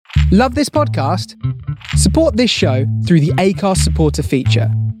Love this podcast? Support this show through the Acast supporter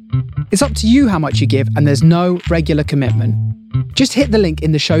feature. It's up to you how much you give, and there's no regular commitment. Just hit the link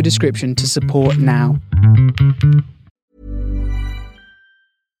in the show description to support now.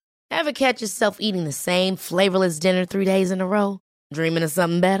 Ever catch yourself eating the same flavorless dinner 3 days in a row? Dreaming of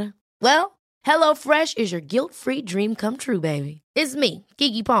something better? Well, HelloFresh is your guilt-free dream come true, baby. It's me,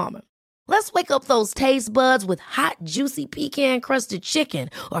 Keke Palmer. Let's wake up those taste buds with hot, juicy pecan-crusted chicken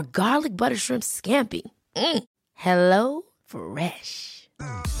or garlic butter shrimp scampi. Hello Fresh.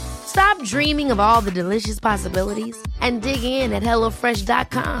 Stop dreaming of all the delicious possibilities and dig in at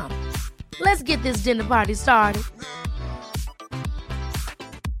HelloFresh.com. Let's get this dinner party started.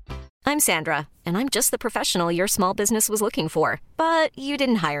 I'm Sandra, and I'm just the professional your small business was looking for. But you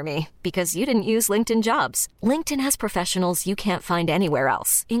didn't hire me because you didn't use LinkedIn Jobs. LinkedIn has professionals you can't find anywhere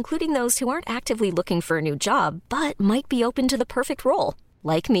else, including those who aren't actively looking for a new job, but might be open to the perfect role,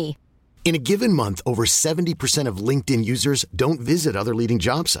 like me. In a given month, over 70% of LinkedIn users don't visit other leading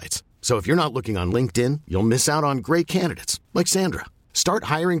job sites. So if you're not looking on LinkedIn, you'll miss out on great candidates like Sandra. Start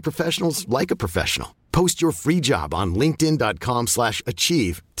hiring professionals like a professional. Post your free job on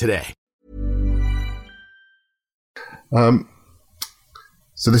linkedin.com/achieve today.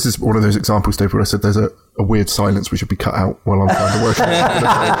 So this is one of those examples, Dave, where I said there's a weird silence which should be cut out while I'm trying to work.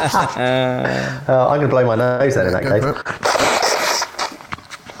 I'm going to blow my nose then in that case.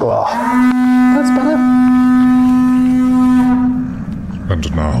 Well, that's better.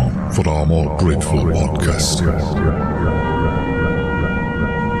 And now for our more grateful podcast.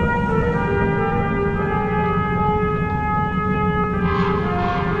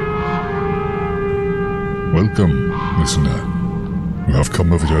 Welcome, listener. You have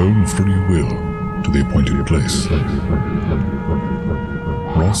come of your own free will to the appointed place.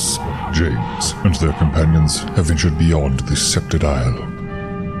 Ross, James, and their companions have ventured beyond the Sceptred Isle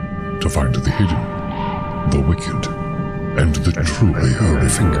to find the hidden, the wicked, and the truly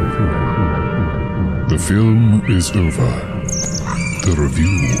horrific. The film is over. The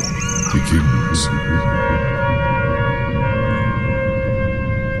review begins.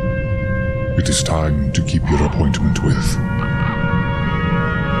 It is time to keep your appointment with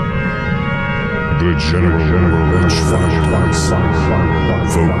the General Witchfinder,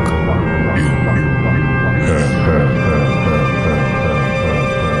 Folk in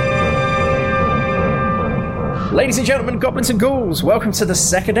Hell. Ladies and gentlemen, goblins and ghouls, welcome to the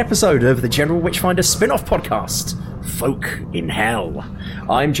second episode of the General Witchfinder spin-off podcast, Folk in Hell.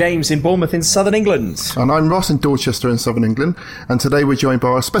 I'm James in Bournemouth in southern England. And I'm Ross in Dorchester in southern England. And today we're joined by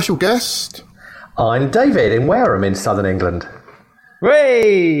our special guest. I'm David in Wareham in southern England.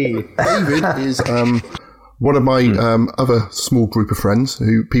 Hey! David is one of my other small group of friends,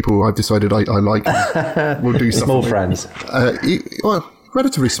 people I've decided I like. Will do stuff. Small friends. Well,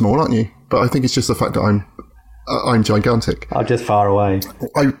 relatively small, aren't you? But I think it's just the fact that I'm gigantic. I'm just far away.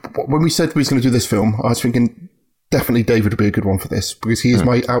 When we said we was going to do this film, I was thinking definitely David would be a good one for this because he is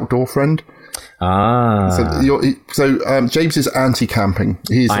my outdoor friend. So James is anti-camping.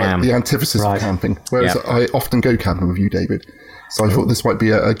 He's like the antithesis of camping, whereas I often go camping with you, David. So I thought this might be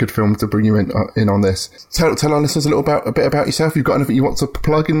a good film to bring you in on this. Tell our listeners a bit about yourself. You've got anything you want to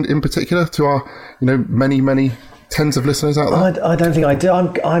plug in particular to our many tens of listeners out there? I don't think I do.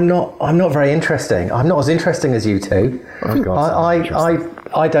 I'm not very interesting. I'm not as interesting as you two. Oh, God,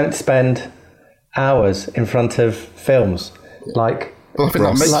 I don't spend hours in front of films like. Well, I think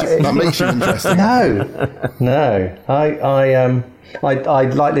that makes you interesting. No. I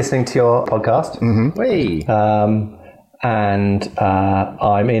like listening to your podcast. Mm-hmm. And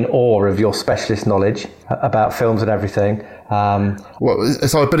I'm in awe of your specialist knowledge about films and everything.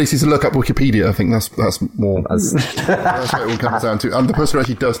 It's our ability to look up Wikipedia. I think that's more. That's what it all comes down to. And the person who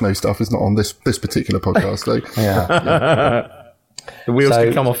actually does know stuff is not on this particular podcast. So, yeah. The wheels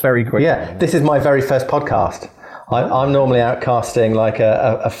can come off very quickly. Yeah, this is my very first podcast. I'm normally out casting like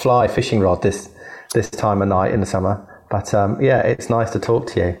a fly fishing rod this time of night in the summer. But it's nice to talk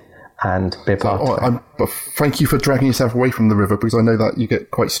to you and be a part of it. But thank you for dragging yourself away from the river, because I know that you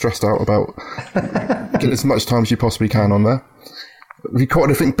get quite stressed out about getting as much time as you possibly can on there. Have you caught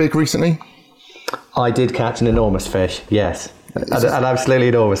anything big recently? I did catch an enormous fish, yes. An absolutely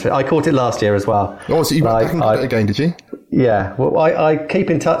enormous fish. I caught it last year as well. Oh, so you went back and got it again, did you? Yeah. Well, I keep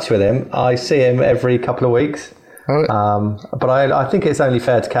in touch with him. I see him every couple of weeks. But I think it's only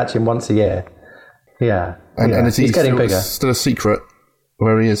fair to catch him once a year. Yeah. And is he he's getting bigger. Still a secret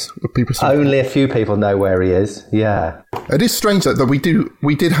where he is? Only a few people know where he is. Yeah. It is strange that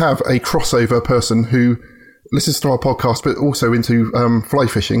we did have a crossover person who listens to our podcast, but also into fly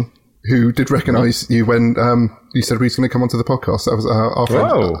fishing. who did recognise you when you said we was going to come onto the podcast. That was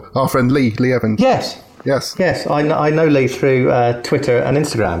our friend Lee Evans. Yes. I know Lee through Twitter and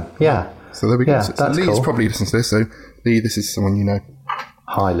Instagram. Yeah. So there we go. Yeah, so Lee's probably listening to this. So Lee, this is someone you know.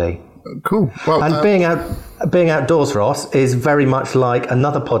 Hi, Lee. Cool. Well, and being outdoors, Ross, is very much like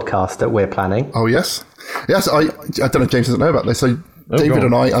another podcast that we're planning. Oh yes. I don't know if James doesn't know about this. So David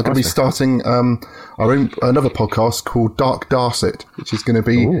and I are going to be starting another podcast called Dark Darset, which is going to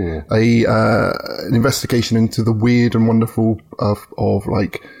be an investigation into the weird and wonderful of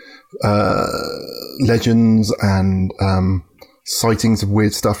like legends and sightings of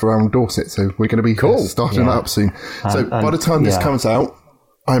weird stuff around Dorset. So we're going to be starting that up soon. So by the time this comes out,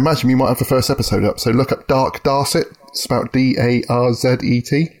 I imagine we might have the first episode up. So look up Dark Darset, spelled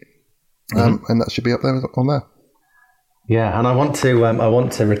Darzet, and that should be up there on there. Yeah, and I want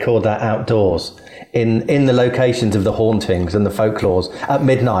to record that outdoors in the locations of the hauntings and the folklores at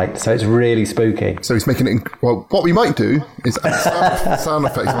midnight. So it's really spooky. So he's making it. Well, what we might do is add sound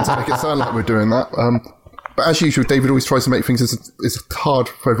effects to make it sound like we're doing that. But as usual, David always tries to make things as hard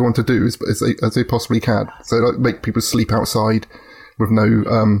for everyone to do as they possibly can. So like make people sleep outside with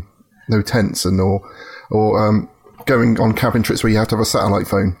no tents or going on cabin trips where you have to have a satellite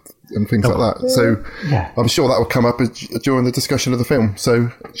phone and things like that. So I'm sure that will come up during the discussion of the film.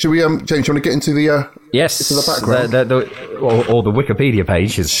 So should we, James, do you want to get into the into the background? Or the Wikipedia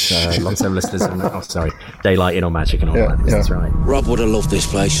page is long-term listeners and Daylight In or Magic and all that. That's right. Rob would have loved this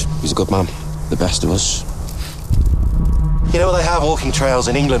place. He's a good man, the best of us. You know they have walking trails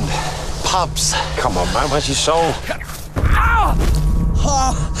in England, pubs. Come on, man, where's your soul?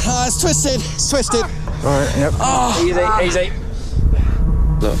 It's twisted. All right, yep. Easy.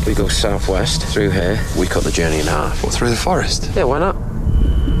 Look, we go southwest through here. We cut the journey in half. What, through the forest? Yeah, why not?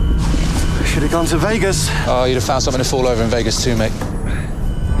 We should have gone to Vegas. Oh, you'd have found something to fall over in Vegas too, mate.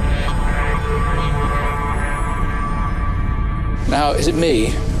 Now, is it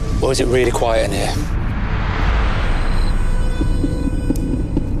me, or is it really quiet in here?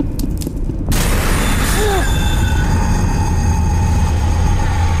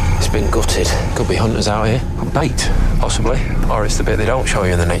 Been gutted. Could be hunters out here. A bait, possibly. Or it's the bit they don't show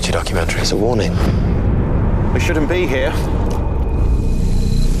you in the nature documentary. It's a warning. We shouldn't be here.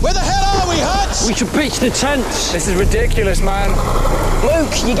 Where the hell are we, Hutch? We should pitch the tents. This is ridiculous, man.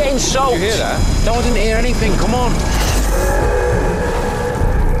 Luke, you're getting soaked. You hear that? No, I didn't hear anything. Come on.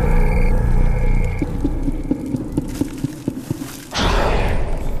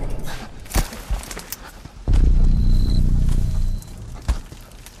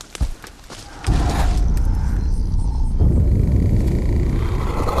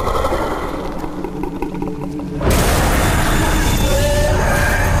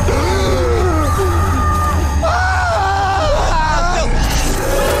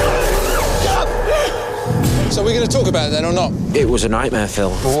 About it then or not? It was a nightmare, Phil.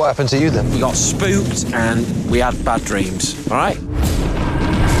 Well, what happened to you then? We got spooked and we had bad dreams, all right? I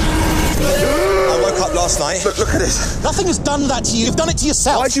woke up last night. Look at this. Nothing has done that to you. You've done it to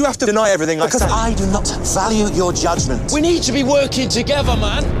yourself. Why do you have to deny everything like that? Because I do not value your judgment. We need to be working together,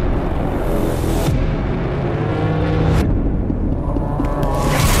 man.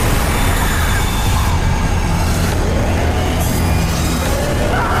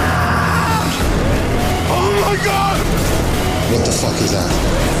 What the fuck is that?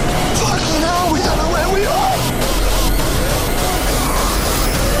 Fucking hell, we don't know where we are!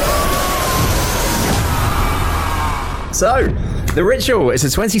 So, The Ritual is a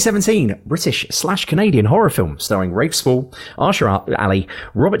 2017 British/Canadian horror film starring Rafe Spall, Archer Ali,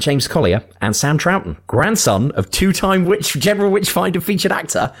 Robert James Collier, and Sam Troughton, grandson of two-time General Witchfinder featured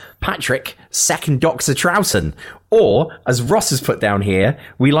actor Patrick Second Doctor Troughton. Or, as Ross has put down here,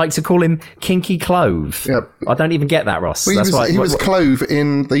 we like to call him Kinky Clove. Yeah. I don't even get that, Ross. Well, he was Clove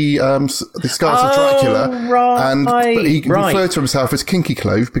in the Scars of Dracula, and he referred to himself as Kinky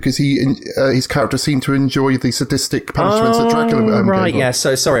Clove because his character seemed to enjoy the sadistic punishments that Dracula gave. Yeah.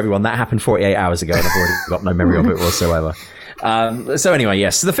 So sorry, everyone. That happened 48 hours ago, and I've already got no memory of it whatsoever. So anyway,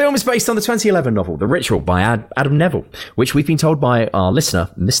 yes. So the film is based on the 2011 novel, The Ritual by Adam Neville, which we've been told by our listener,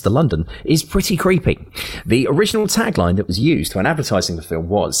 Mr. London, is pretty creepy. The original tagline that was used when advertising the film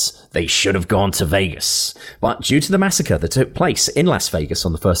was, "They should have gone to Vegas." But due to the massacre that took place in Las Vegas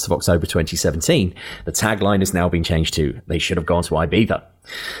on the 1st of October 2017, the tagline has now been changed to, "They should have gone to Ibiza."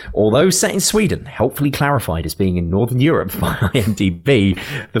 Although set in Sweden, helpfully clarified as being in Northern Europe by IMDb,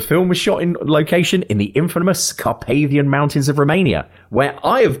 the film was shot in location in the infamous Carpathian Mountains of Romania, where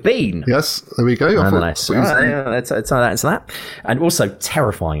I have been. Yes, there we go. Nonetheless, let's answer that. And also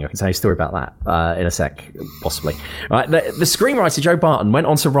terrifying. I can tell you a story about that in a sec, possibly. Right, the screenwriter Joe Barton went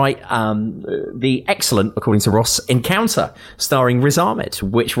on to write the excellent, according to Ross, Encounter, starring Riz Ahmed,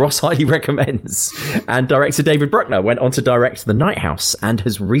 which Ross highly recommends. And director David Bruckner went on to direct The Night House and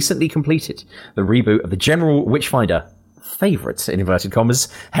has recently completed the reboot of the General Witchfinder favourite, in inverted commas,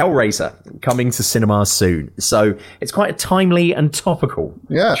 Hellraiser, coming to cinemas soon. So it's quite a timely and topical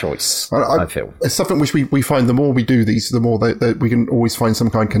choice, I feel. It's something which we find the more we do these, the more that we can always find some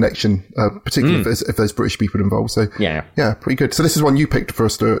kind of connection, particularly if there's British people involved. So yeah, pretty good. So this is one you picked for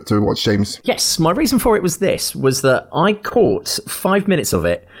us to watch, James. Yes, my reason for it was that I caught 5 minutes of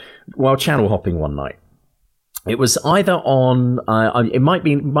it while channel hopping one night. It was either on, it might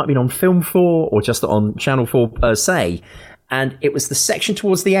be on Film 4 or just on Channel 4 per se. And it was the section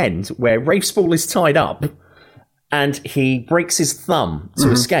towards the end where Rafe Spall is tied up and he breaks his thumb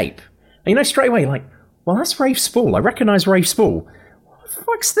to escape. And straight away, like, well, that's Rafe Spall. I recognise Rafe Spall. What the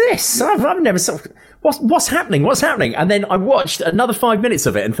fuck's this? I've never saw. What's happening? What's happening? And then I watched another 5 minutes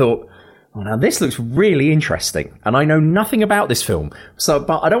of it and thought, oh, now this looks really interesting, and I know nothing about this film,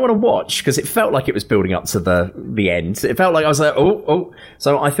 but I don't want to watch because it felt like it was building up to the end. It felt like I was like, oh.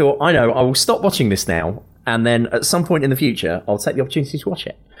 So I thought, I will stop watching this now, and then at some point in the future, I'll take the opportunity to watch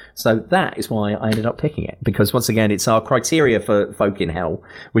it. So that is why I ended up picking it, because once again, it's our criteria for Folk in Hell,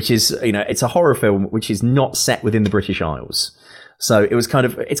 which is, it's a horror film which is not set within the British Isles. So it's kind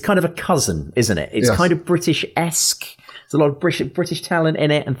of a cousin, isn't it? It's kind of British-esque. There's a lot of British talent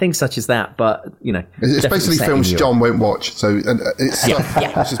in it and things such as that, but, it's basically films John won't watch. So it's stuff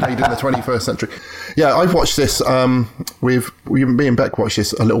which is made in the 21st century. Yeah, I watched this me and Beck watched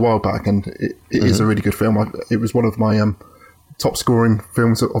this a little while back, and it is a really good film. It was one of my top scoring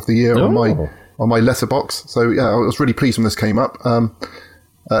films of the year on my letterbox. So yeah, I was really pleased when this came up.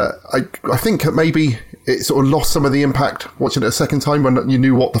 I think maybe it sort of lost some of the impact watching it a second time when you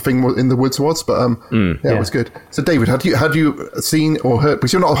knew what the thing in the woods was, but it was good. So David, had you seen or heard,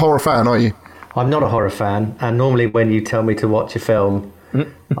 because you're not a horror fan, are you? I'm not a horror fan, and normally when you tell me to watch a film,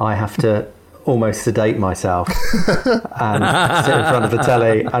 I have to almost sedate myself and sit in front of the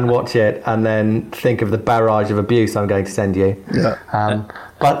telly and watch it and then think of the barrage of abuse I'm going to send you.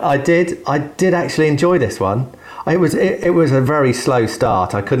 But I did actually enjoy this one. It was a very slow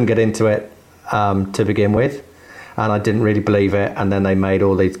start. I couldn't get into it to begin with, and I didn't really believe it. And then they made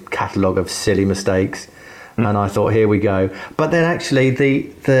all these catalogue of silly mistakes, and I thought, here we go. But then actually,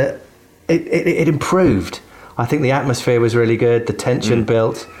 it improved. I think the atmosphere was really good. The tension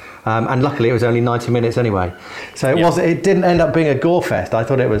built, and luckily it was only 90 minutes anyway. So it didn't end up being a gore fest. I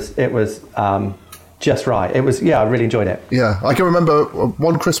thought it was. Just right. It was, I really enjoyed it. Yeah, I can remember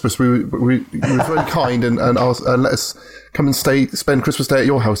one Christmas we were very kind and let us come and spend Christmas Day at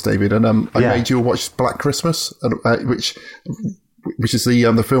your house, David. And I made you watch Black Christmas, which is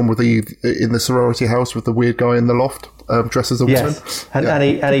the film with in the sorority house with the weird guy in the loft dressed as a woman.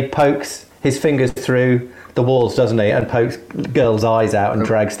 And he pokes his fingers through the walls, doesn't he? And pokes girls' eyes out and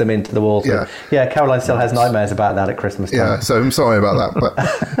drags them into the walls. Caroline still has nightmares about that at Christmas time. Yeah, so I'm sorry about that. But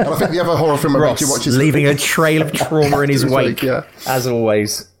and I think the other horror film I made you watch is leaving a trail of trauma in his wake, as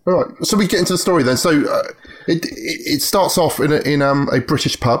always. All right, so we get into the story then. So it starts off in a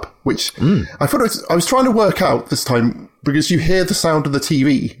British pub, which I thought I was trying to work out this time, because you hear the sound of the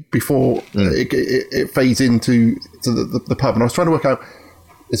TV before it fades into the pub, and I was trying to work out,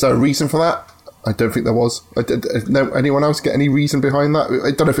 is there a reason for that? I don't think there was. No, anyone else get any reason behind that?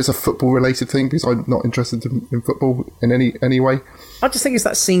 I don't know if it's a football-related thing, because I'm not interested in football in any way. I just think it's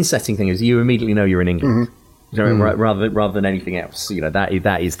that scene-setting thing, is you immediately know you're in England. Rather than anything else.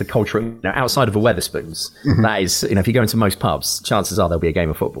 That is the culture. Outside of a Wetherspoons, that is, if you go into most pubs, chances are there'll be a game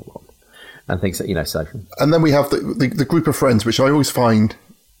of football on. And things that, so. And then we have the group of friends, which I always find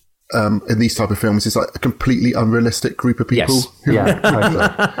in these type of films is like a completely unrealistic group of people who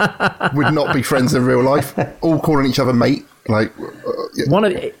would not be friends in real life, all calling each other mate. Like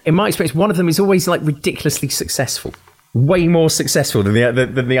in my experience, one of them is always like ridiculously successful, way more successful than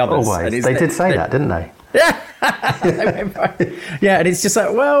the others. Always, they did say that, didn't they? Yeah, and it's just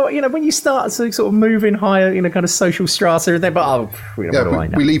like, well, when you start to sort of move in higher, kind of social strata, and then, we'll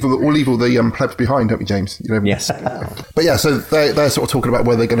leave all the plebs behind, don't we, James? Yes. But yeah, so they're sort of talking about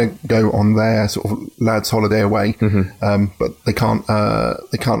where they're going to go on their sort of lads' holiday away, but they can't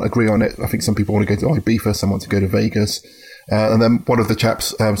agree on it. I think some people want to go to Ibiza, some want to go to Vegas, and then one of the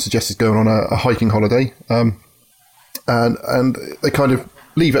chaps suggested going on a hiking holiday. and they kind of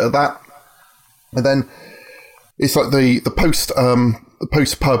leave it at that. And then it's like the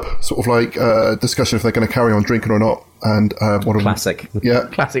post pub sort of like discussion if they're going to carry on drinking or not. And classic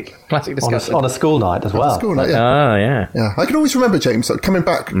discussion on a school night as well. School night, yeah. I can always remember, James, like coming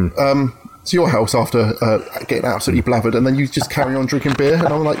back to your house after getting absolutely blathered, and then you just carry on drinking beer, and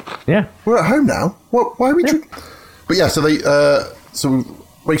I'm like, yeah, we're at home now. Why are we drinking? But yeah, so they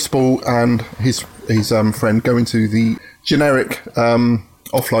Raceball and his friend go into the generic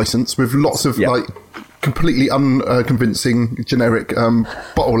off license with lots of like completely unconvincing generic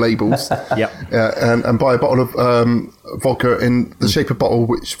bottle labels. And buy a bottle of vodka in the shape of bottle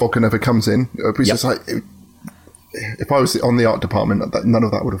which vodka never comes in. It's just like, if I was on the art department, none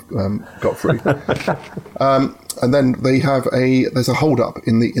of that would have got through. And then they have there's a hold up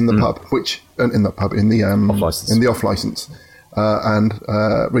in the pub, in the off license. And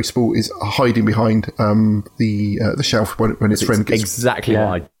Raceball is hiding behind the shelf when his friend gets... Exactly what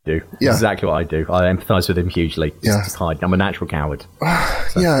I do. Yeah. Exactly what I do. I empathise with him hugely. Just hide. I'm a natural coward.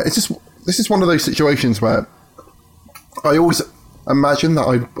 Yeah, this is one of those situations where I always imagine that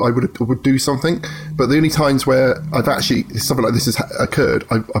I would do something, but the only times where I've actually something like this has occurred,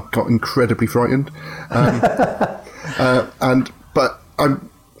 I've got incredibly frightened. But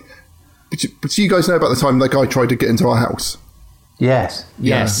you guys know about the time that guy tried to get into our house? Yes.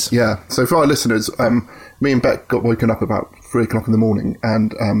 Yeah. So for our listeners, me and Beck got woken up about 3 o'clock in the morning,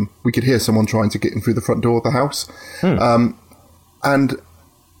 and we could hear someone trying to get in through the front door of the house. And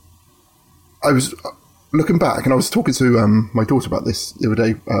I was looking back, and I was talking to my daughter about this the other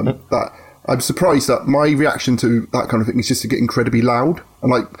day, that I'm surprised that my reaction to that kind of thing is just to get incredibly loud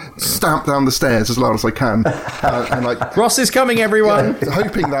and like stamp down the stairs as loud as I can, and like Ross is coming, everyone.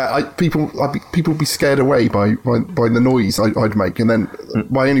 Hoping that people would be scared away by the noise I'd make, and then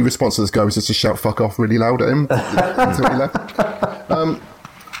my only response to this guy was just to shout "fuck off" really loud at him until he left.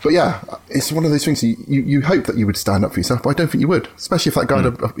 But yeah, it's one of those things you hope that you would stand up for yourself, but I don't think you would, especially if that guy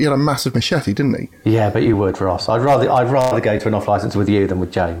had a massive machete, didn't he? Yeah, but you would, Ross. I'd rather go to an off license with you than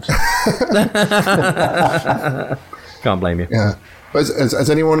with James. Can't blame you. Yeah. But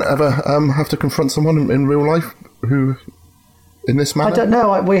has anyone ever have to confront someone in real life who, in this manner? I don't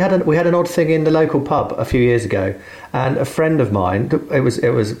know. We had an odd thing in the local pub a few years ago, and a friend of mine. It was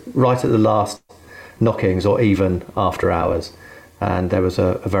right at the last knockings, or even after hours. And there was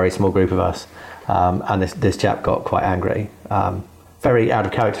a very small group of us, and this chap got quite angry, very out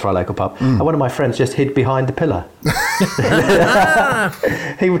of character for our local pub. And one of my friends just hid behind the pillar.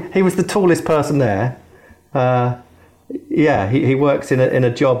 He was the tallest person there. He works in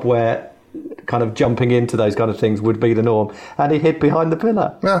a job where kind of jumping into those kind of things would be the norm, and he hid behind the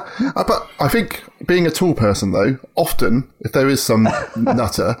pillar. Yeah, but I think being a tall person, though, often if there is some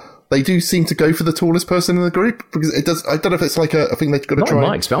nutter, they do seem to go for the tallest person in the group, because it does. I don't know if it's like a thing they've got to try.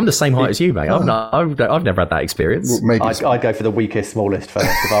 I'm the same height as you, mate. I've never had that experience. Well, maybe I'd go for the weakest, smallest first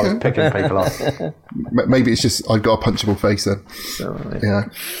if I was picking people off. Maybe it's just I've got a punchable face then.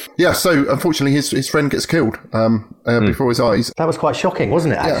 Yeah. So unfortunately, his friend gets killed before his eyes. That was quite shocking,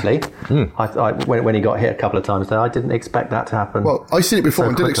 wasn't it? Actually, when he got hit a couple of times, I didn't expect that to happen. Well, I've seen it before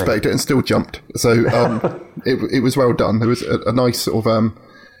and didn't expect it, and still jumped. So it was well done. There was a nice sort of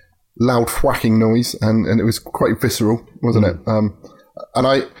loud whacking noise, and it was quite visceral, wasn't it?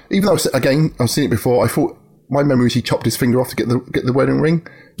 And even though I've seen it before, I thought my memory was he chopped his finger off to get the wedding ring.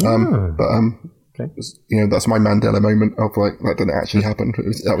 That's my Mandela moment of like that didn't actually happen.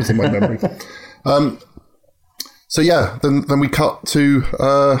 That was in my memory. So yeah, then we cut to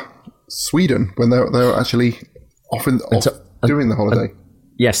Sweden when they're actually off doing the holiday.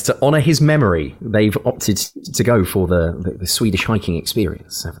 Yes, to honour his memory, they've opted to go for the Swedish hiking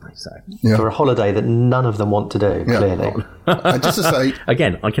experience, haven't they? So for a holiday that none of them want to do, clearly. And just to say,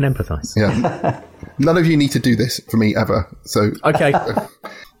 again, I can empathise. Yeah, none of you need to do this for me ever. So okay,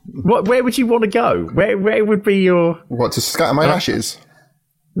 where would you want to go? Where would be your to scatter my ashes?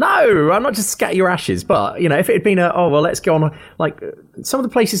 No, I'm not just scatter your ashes, but if it had been let's go on like some of the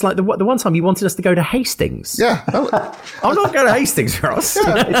places, like the one time you wanted us to go to Hastings. Yeah, I'm not going to Hastings, Ross.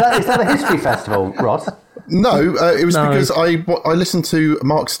 Yeah. Is that a history festival, Ross? No, it was because I listened to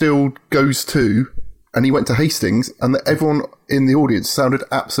Mark Steele Goes To, and he went to Hastings, and everyone in the audience sounded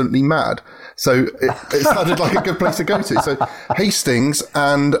absolutely mad. So it sounded like a good place to go to. So Hastings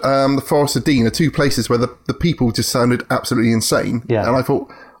and the Forest of Dean are two places where the people just sounded absolutely insane. Yeah. And I thought,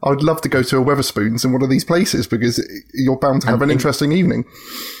 I would love to go to a Wetherspoons in one of these places, because you're bound to have an interesting evening.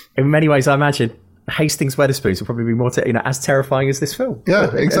 In many ways, I imagine Hastings Wetherspoons will probably be more as terrifying as this film. Yeah,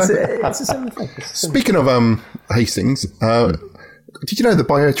 exactly. It's a similar thing. Speaking of Hastings, Did you know the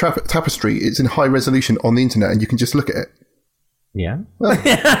Bayeux Tapestry is in high resolution on the internet and you can just look at it? Yeah. Well,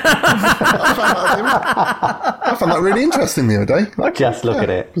 I found that really interesting the other day. Just look at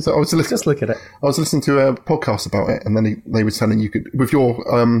it. So just look at it. I was listening to a podcast about it, and then they were telling you could, with your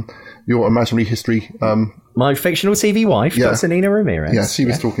imaginary history. My fictional TV wife, Dr. Nina Ramirez. Yeah, she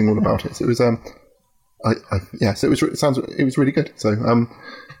was talking all about it. So it was so it was really good. So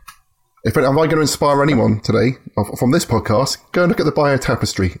if I'm going to inspire anyone today from this podcast, go and look at the Bayeux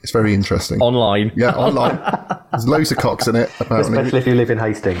Tapestry. It's very interesting. Online. Yeah, online. There's loads of cocks in it, apparently. Especially if you live in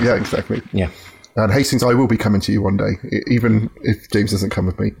Hastings. Yeah, exactly. Yeah. And Hastings, I will be coming to you one day, even if James doesn't come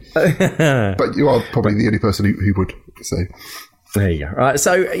with me. But you are probably the only person who would. So there you go. Right.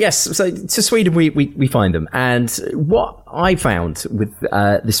 So yes. So to Sweden we find them, and what I found with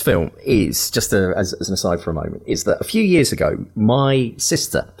this film is just as an aside for a moment is that a few years ago my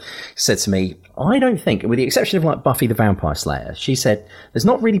sister said to me, I don't think, with the exception of like Buffy the Vampire Slayer, she said there's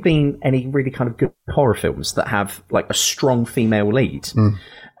not really been any really kind of good horror films that have like a strong female lead.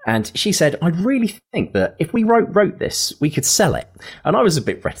 And she said, I really think that if we wrote this, we could sell it. And I was a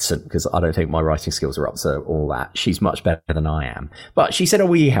bit reticent because I don't think my writing skills are up to all that. She's much better than I am. But she said,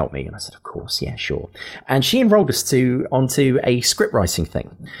 will you help me? And I said, of course, yeah, sure. And she enrolled us onto a script writing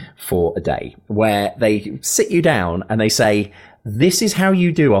thing for a day where they sit you down and they say, this is how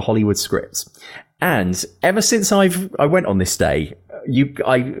you do a Hollywood script. And ever since I went on this day,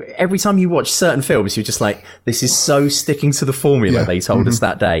 every time you watch certain films, you're just like, this is so sticking to the formula they told us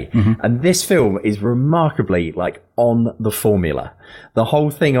that day. And this film is remarkably like on the formula. The whole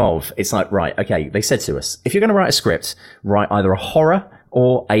thing of, it's like, right, okay, they said to us, if you're going to write a script, write either a horror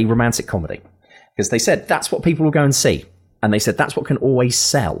or a romantic comedy. Because they said that's what people will go and see. And they said that's what can always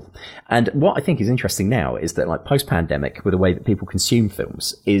sell. And what I think is interesting now is that, like, post-pandemic, with the way that people consume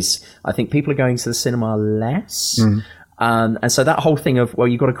films, is I think people are going to the cinema less. And so that whole thing of, well,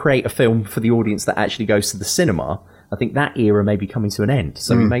 you've got to create a film for the audience that actually goes to the cinema, I think that era may be coming to an end.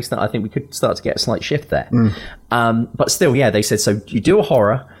 So I think we could start to get a slight shift there. But still, yeah, they said, so you do a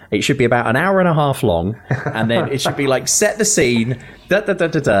horror, it should be about an hour and a half long, and then it should be like, set the scene,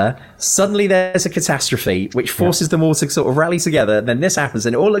 suddenly there's a catastrophe, which forces them all to sort of rally together, and then this happens,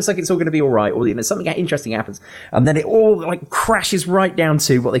 and it all looks like it's all going to be all right, or then something interesting happens, and then it all like crashes right down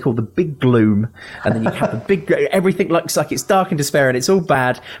to what they call the big gloom, and then you have the big, everything looks like it's dark and despair, and it's all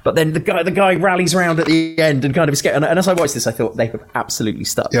bad, but then the guy rallies around at the end and kind of escapes, and as I watched this, I thought they have absolutely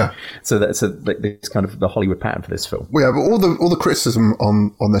stuck. Yeah. So that's this kind of the Hollywood pattern for this film. Well, yeah, but all the criticism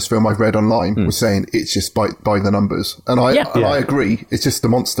on this film I've read online was saying it's just by the numbers, and I agree. It's just a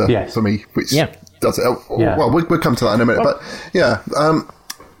monster for me, which does it. Well, we'll come to that in a minute,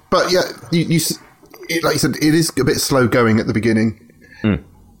 but you like you said, it is a bit slow going at the beginning.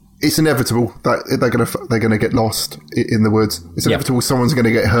 It's inevitable that they're gonna get lost in the woods. It's inevitable someone's going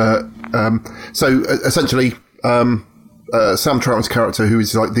to get hurt. So essentially, Sam Troutman's character, who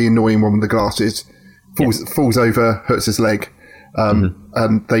is like the annoying one with the glasses, falls over, hurts his leg.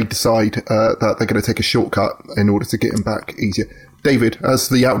 And they decide that they're going to take a shortcut in order to get him back easier. David, as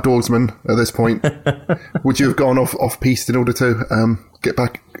the outdoorsman at this point, would you have gone off piste in order to get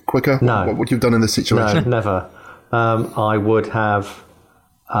back quicker? No. What would you have done in this situation? No, never. I would have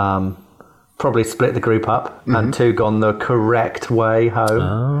probably split the group up and gone the correct way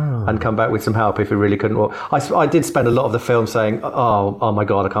home and come back with some help if we really couldn't walk. I did spend a lot of the film saying, oh my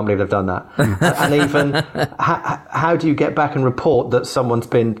God, I can't believe they've done that. And even, how do you get back and report that someone's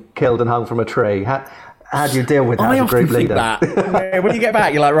been killed and hung from a tree? How do you deal with that as a group leader? That. When you get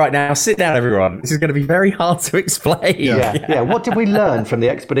back, you're like, right, now sit down, everyone. This is going to be very hard to explain. Yeah. What did we learn from the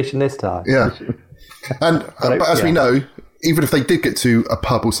expedition this time? Yeah. And but as we know, even if they did get to a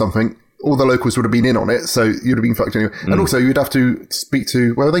pub or something, all the locals would have been in on it, so you'd have been fucked anyway. And also, you'd have to speak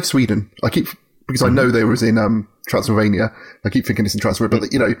to, where are they? Sweden. Because I know they was in Transylvania. I keep thinking it's in Transylvania,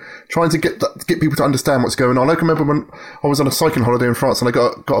 but trying to get people to understand what's going on. I can remember when I was on a cycling holiday in France and I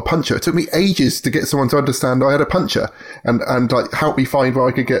got a puncture. It took me ages to get someone to understand I had a puncture and like help me find where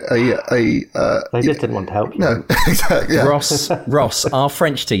I could get a. They just didn't want to help you. No, exactly. Yeah. Ross, our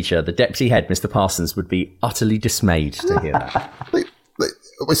French teacher, the deputy head, Mr. Parsons, would be utterly dismayed to hear that.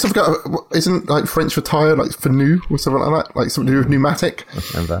 Isn't like French for tire, like for new or something like that, like something to do with pneumatic? I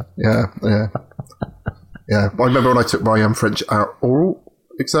remember. Yeah. I remember when I took my French oral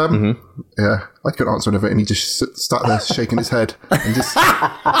It's yeah, I couldn't answer any of it, and he just sat there shaking his head and just.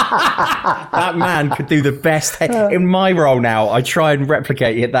 That man could do the best. In my role now, I try and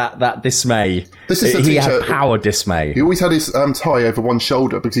replicate that dismay. This is he had power dismay. He always had his tie over one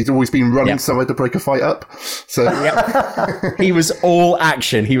shoulder because he'd always been running somewhere to break a fight up. So he was all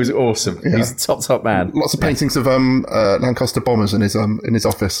action. He was awesome. Yeah. He's a top man. Lots of paintings of Lancaster bombers in his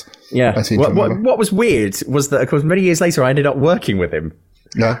office. Yeah. What was weird was that, of course, many years later, I ended up working with him.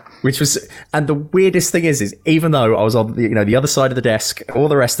 Yeah. Which was, and the weirdest thing is even though I was on the other side of the desk, all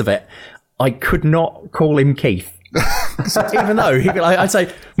the rest of it, I could not call him Keith. Even though I'd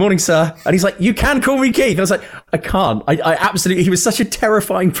say, "Morning, sir," and he's like, "You can call me Keith." I was like, "I can't." I absolutely. He was such a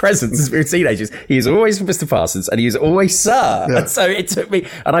terrifying presence as we were teenagers. He was always Mr. Parsons, and he was always Sir. Yeah. And so it took me,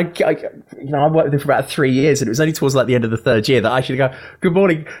 and I worked with him for about 3 years, and it was only towards like the end of the third year that I should go, "Good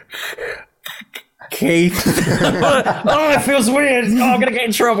morning, Keith." Oh, it feels weird. Oh, I'm gonna get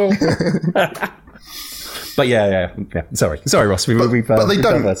in trouble. But yeah. Sorry, Ross. But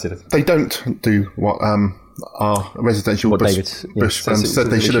they don't do what our residential Bush friends said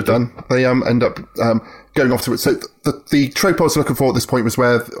they should have done. They end up going off to it. So the trope I was looking for at this point was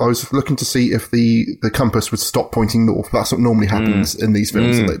where I was looking to see if the compass would stop pointing north. That's what normally happens in these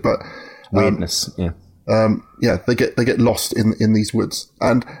films, isn't it? But weirdness, they get lost in these woods,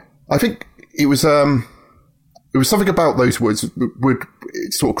 and I think it was something about those woods would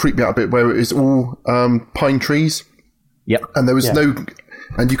sort of creep me out a bit, where it was all pine trees. Yep. And there was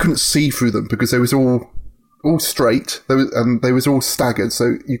and you couldn't see through them because they was all straight. They was all staggered,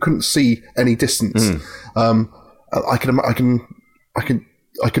 so you couldn't see any distance. I could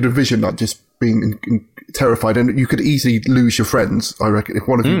envision that just being terrified, and you could easily lose your friends, I reckon, if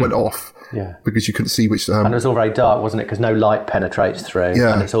one of you went off. Yeah. Because you couldn't see which. And it was all very dark, wasn't it? Because no light penetrates through.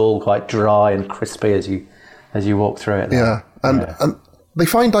 Yeah. And it's all quite dry and crispy as you walk through it. There. Yeah. And they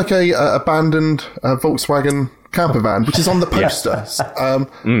find like a abandoned Volkswagen camper van, which is on the poster.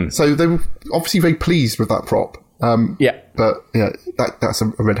 So they were obviously very pleased with that prop. But yeah, that's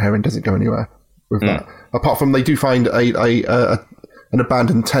a red herring. Doesn't go anywhere with that. Apart from they do find an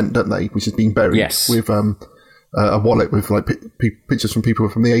abandoned tent, don't they, which has been buried with a wallet with like pictures from people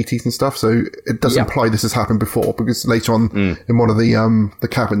from the 80s and stuff. So it does imply this has happened before, because later on in one of the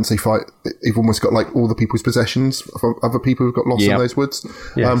cabins they've almost got like all the people's possessions from other people who've got lost in those woods.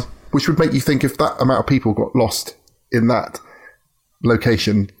 Yes. Which would make you think if that amount of people got lost in that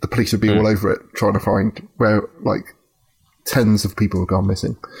location, the police would be all over it trying to find where like tens of people have gone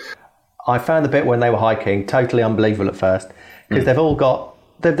missing. I found the bit when they were hiking totally unbelievable at first, because they've all got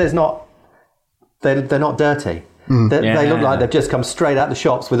they're not dirty. They look like they've just come straight out the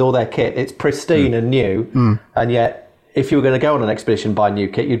shops with all their kit. It's pristine and new, and yet if you were going to go on an expedition buy new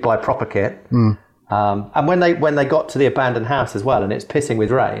kit, you'd buy proper kit. And when they got to the abandoned house as well, and it's pissing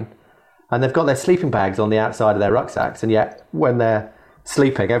with rain, and they've got their sleeping bags on the outside of their rucksacks, and yet when they're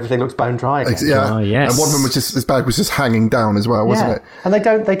sleeping, everything looks bone dry again. Yeah, and one of them his bag was just hanging down as well, wasn't it? And they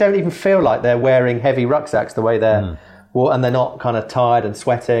don't even feel like they're wearing heavy rucksacks the way they're, and they're not kind of tired and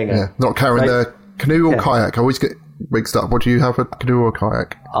sweating. And not carrying their canoe or kayak. I always get mixed up. What do you have, a canoe or a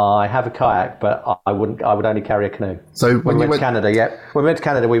kayak? I have a kayak, but I would only carry a canoe. So when we went to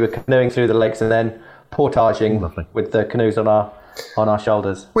Canada, we were canoeing through the lakes and then portaging with the canoes on our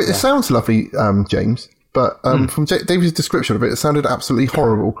shoulders. Wait, it sounds lovely, James, but from David's description of it, it sounded absolutely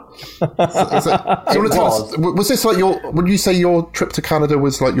horrible. Was this like would you say your trip to Canada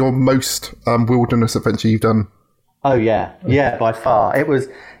was like your most wilderness adventure you've done? Oh yeah, by far. It was.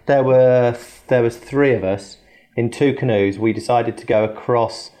 There was three of us in two canoes. We decided to go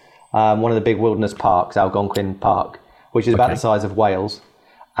across one of the big wilderness parks, Algonquin Park, which is about the size of Wales,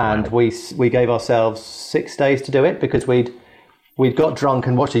 and we gave ourselves 6 days to do it, because we'd got drunk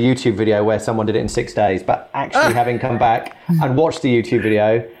and watched a YouTube video where someone did it in 6 days, but actually having come back and watched the YouTube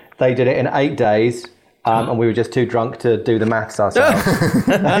video, they did it in 8 days, and we were just too drunk to do the maths ourselves.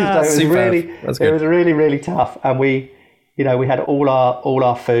 So it was really, really tough, and we had all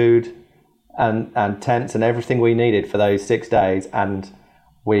our food and tents and everything we needed for those 6 days, and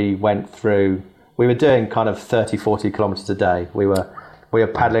we were doing kind of 30-40 kilometers a day. We were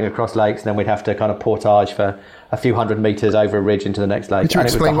paddling across lakes, and then we'd have to kind of portage for a few hundred meters over a ridge into the next lake. Could you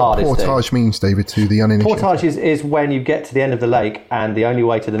explain what portage means, David, to the uninitiated? Portage is when you get to the end of the lake, and the only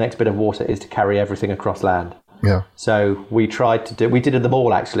way to the next bit of water is to carry everything across land. Yeah. So we did them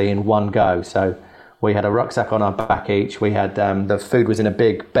all actually in one go. So we had a rucksack on our back each. We had the food was in a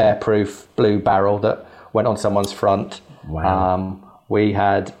big bear-proof blue barrel that went on someone's front. Wow. We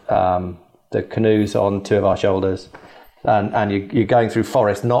had the canoes on two of our shoulders, and you're going through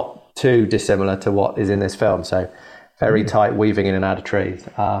forest, not too dissimilar to what is in this film. So very tight, weaving in and out of trees.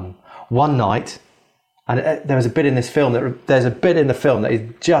 One night, and there was a bit in this film there's a bit in the film that is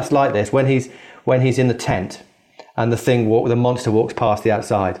just like this when he's in the tent and the monster walks past the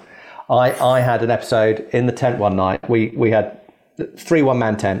outside. I had an episode in the tent one night. We had 3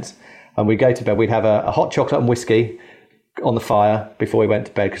 one-man tents, and we'd go to bed. We'd have a hot chocolate and whiskey on the fire before we went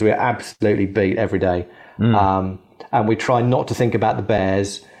to bed because we were absolutely beat every day. And we try not to think about the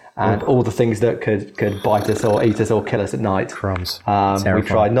bears and all the things that could bite us or eat us or kill us at night. Crumbs. We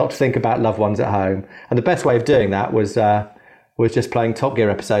tried not to think about loved ones at home. And the best way of doing that was just playing Top Gear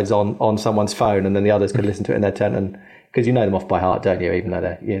episodes on someone's phone, and then the others could listen to it in their tent. And because you know them off by heart, don't you, even though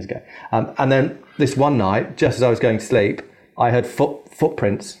they're years ago. And then this one night, just as I was going to sleep, I heard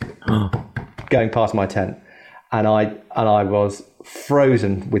footprints going past my tent. And I was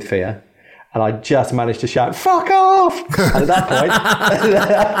frozen with fear. And I just managed to shout, "Fuck off!" And at that point,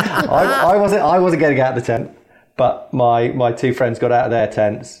 I wasn't getting out of the tent, but my 2 friends got out of their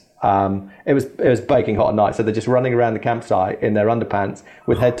tents. It was baking hot at night, so they're just running around the campsite in their underpants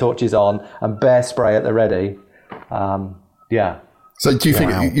with head torches on and bear spray at the ready. Yeah. So do you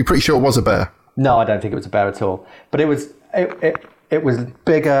think you're pretty sure it was a bear? No, I don't think it was a bear at all. But it was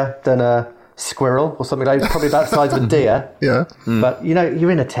bigger than a squirrel or something like that. Probably about the size of a deer. Yeah. But you're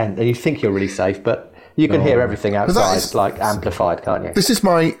in a tent and you think you're really safe, but you can hear everything outside, amplified, can't you? This is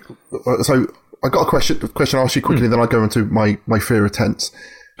so I got a question I'll ask you quickly, then I'll go into my fear of tents.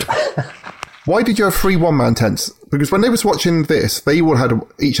 Why did you have 3 one-man tents? Because when they was watching this, they all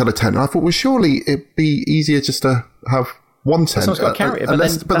each had a tent, and I thought, well, surely it'd be easier just to have one tent. Someone's got to carry it,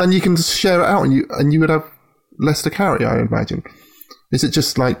 but then you can just share it out, and you would have less to carry, I imagine. Is it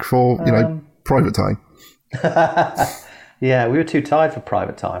just like for private time? Yeah, we were too tired for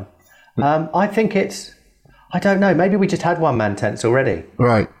private time. I think I don't know. Maybe we just had one-man tents already.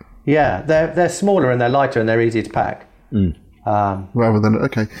 Right. Yeah, they're smaller and they're lighter and they're easier to pack. Rather than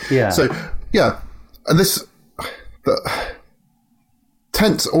okay. Yeah. So and the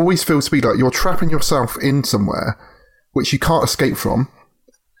tents always feels to be like you're trapping yourself in somewhere which you can't escape from.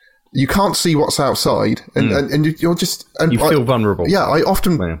 You can't see what's outside, and you're just... And you feel vulnerable. Yeah, I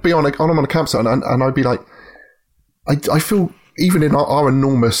often be on a campsite, and I'd be like... I feel, even in our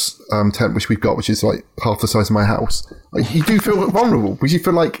enormous tent, which we've got, which is like half the size of my house, you do feel vulnerable, because you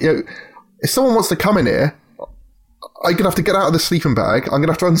feel like, if someone wants to come in here, I'm going to have to get out of the sleeping bag, I'm going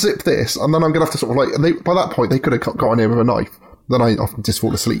to have to unzip this, and then I'm going to have to sort of like... by that point, they could have got in here with a knife. Then I often just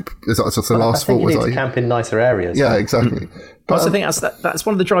fall asleep. That's the last thought. I think you need to camp in nicer areas. Yeah, exactly. But I also think that's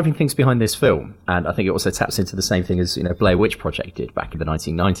one of the driving things behind this film, and I think it also taps into the same thing as Blair Witch Project did back in the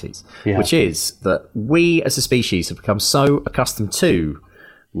 1990s, which is that we as a species have become so accustomed to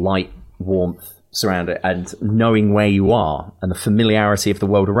light, warmth, surrounded, and knowing where you are, and the familiarity of the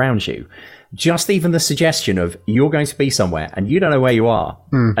world around you. Just even the suggestion of you're going to be somewhere and you don't know where you are,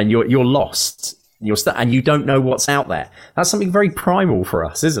 and you're lost. And you don't know what's out there. That's something very primal for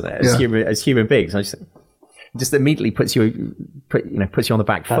us, isn't it? As human beings, just immediately puts you on the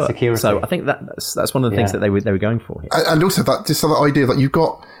back foot. Security. So I think that's one of the things that they were going for here. And also that idea that you've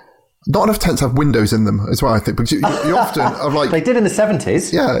got not enough tents have windows in them as well. I think because you often are like they did in the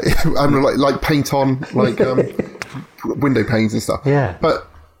 70s. Yeah, and like paint on window panes and stuff. Yeah, but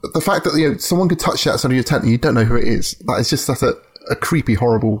the fact that someone could touch the outside of your tent and you don't know who it is, that is just such a creepy,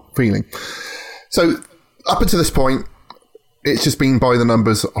 horrible feeling. So up until this point, it's just been by the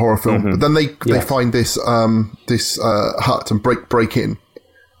numbers horror film. But then they find this hut and break in,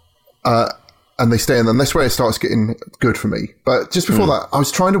 and they stay in. And that's where it starts getting good for me. But just before that, I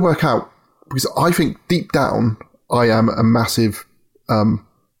was trying to work out, because I think deep down I am a massive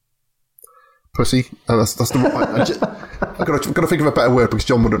pussy. That's the I've got to think of a better word, because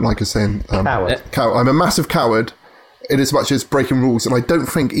John wouldn't like us saying coward. I'm a massive coward. In as much as breaking rules, and I don't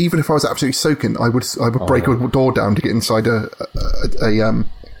think, even if I was absolutely soaking, I would break a door down to get inside a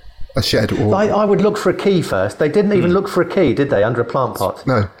shed. Or I would look for a key first. They didn't even look for a key, did they? Under a plant pot?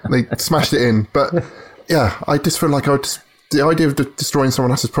 No, they smashed it in. But yeah, I just feel like the idea of destroying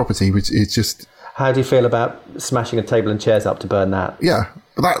someone else's property, which is just. How do you feel about smashing a table and chairs up to burn that? Yeah,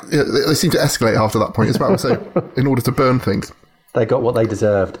 but they seem to escalate after that point as well. So in order to burn things. They got what they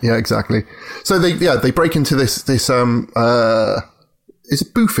deserved. Yeah, exactly. So they break into this it's a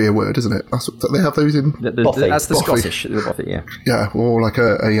Boothie a word, isn't it? That's what they have those in. That's the Scottish. Yeah. Yeah, or like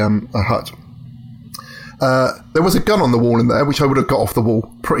a hut. There was a gun on the wall in there, which I would have got off the wall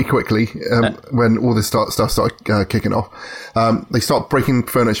pretty quickly when all this stuff started kicking off. They start breaking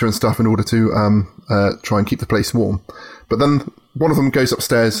furniture and stuff in order to try and keep the place warm. But then one of them goes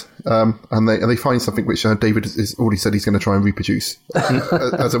upstairs and they find something which David has already said he's going to try and reproduce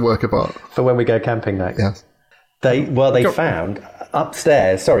as a work of art. For when we go camping next. Yes. They found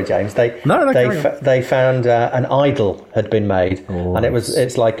upstairs. Sorry, James. They found an idol had been made, and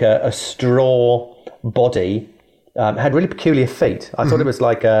it's like a straw body. Had really peculiar feet. I thought it was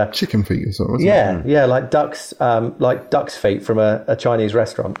like a chicken feet or something. Yeah, like ducks feet from a Chinese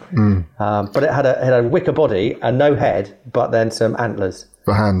restaurant. But it had a wicker body and no head, but then some antlers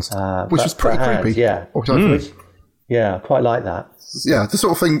for hands, which was pretty creepy. Yeah, yeah, quite like that. Yeah, the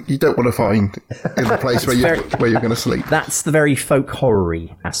sort of thing you don't want to find in a place where you're going to sleep. That's the very folk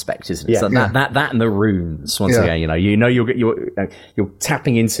horror-y aspect, isn't it? Yeah. So that and the runes. Once again, you're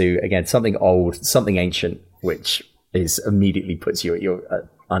tapping into again something old, something ancient, which is immediately puts you at your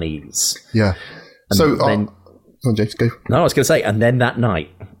unease. Yeah. And so, then, on, James, go. No, I was going to say, and then that night,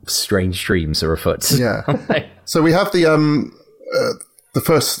 strange dreams are afoot. Yeah. So we have the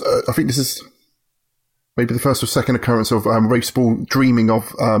first. I think this is maybe the first or second occurrence of Rafe Spall dreaming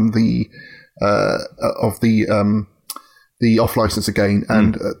of the off license again,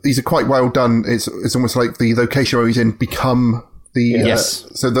 and these are quite well done. It's almost like the location where he's in become the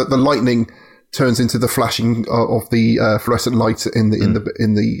so the lightning turns into the flashing of the fluorescent lights in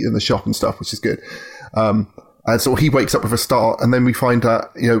the shop and stuff, which is good. And so he wakes up with a start, and then we find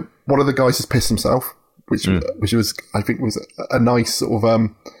out one of the guys has pissed himself, which was I think was a nice sort of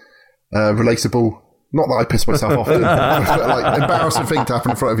relatable. Not that I piss myself often, but like embarrassing thing to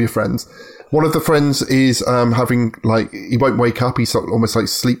happen in front of your friends. One of the friends is having he won't wake up. He's almost like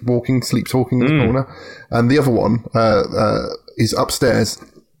sleep talking in the corner, and the other one is upstairs.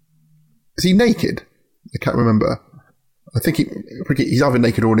 Is he naked? I can't remember. I think he's either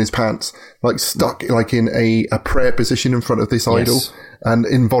naked or in his pants, like stuck like in a prayer position in front of this idol, and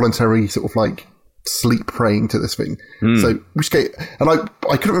involuntary sort of like sleep praying to this thing. So I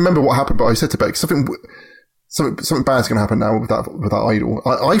couldn't remember what happened, but I said to Beck, something bad's going to happen now with that idol.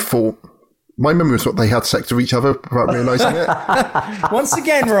 I thought. My memory was what they had sex with each other without realising it. Once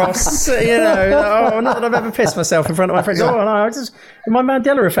again, Ross, not that I've ever pissed myself in front of my friends. Oh, no, my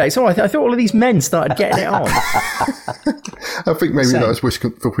Mandela effect. I thought all of these men started getting it on. I think maybe that was wish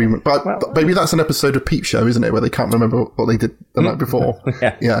fulfillment. But maybe that's an episode of Peep Show, isn't it, where they can't remember what they did the night before.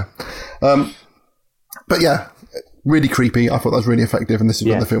 Yeah. But yeah, really creepy. I thought that was really effective, and this is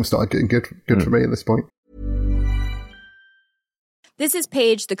when the film started getting good for me at this point. This is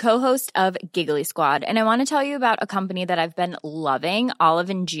Paige, the co-host of Giggly Squad, and I want to tell you about a company that I've been loving,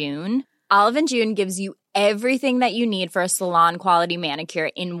 Olive & June. Olive & June gives you everything that you need for a salon-quality manicure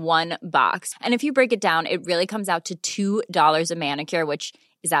in one box. And if you break it down, it really comes out to $2 a manicure, which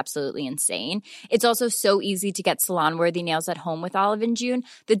is absolutely insane. It's also so easy to get salon-worthy nails at home with Olive & June.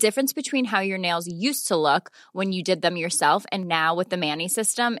 The difference between how your nails used to look when you did them yourself and now with the Mani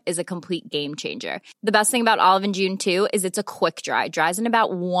system is a complete game changer. The best thing about Olive & June, too, is it's a quick dry. Dries in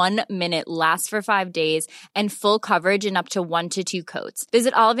about 1 minute, lasts for 5 days, and full coverage in up to 1 to 2 coats.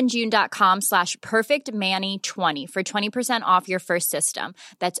 Visit oliveandjune.com/perfectmani20 for 20% off your first system.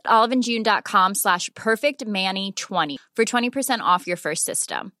 That's oliveandjune.com/perfectmani20 for 20% off your first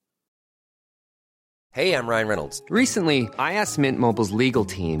system. Hey, I'm Ryan Reynolds. Recently, I asked Mint Mobile's legal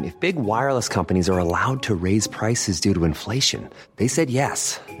team if big wireless companies are allowed to raise prices due to inflation. They said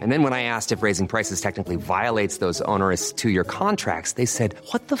yes. And then when I asked if raising prices technically violates those onerous 2-year contracts, they said,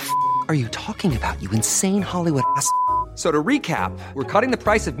 "What the f*** are you talking about, you insane Hollywood ass?" So to recap, we're cutting the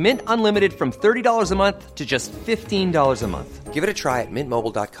price of Mint Unlimited from $30 a month to just $15 a month. Give it a try at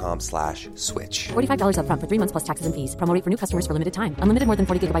mintmobile.com/switch. $45 up front for 3 months plus taxes and fees. Promo rate for new customers for limited time. Unlimited more than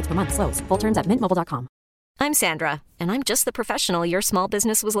 40 gigabytes per month. Slows full terms at mintmobile.com. I'm Sandra, and I'm just the professional your small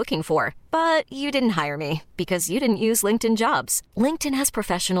business was looking for. But you didn't hire me because you didn't use LinkedIn Jobs. LinkedIn has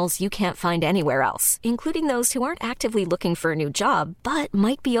professionals you can't find anywhere else, including those who aren't actively looking for a new job, but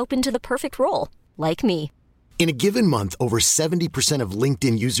might be open to the perfect role, like me. In a given month, over 70% of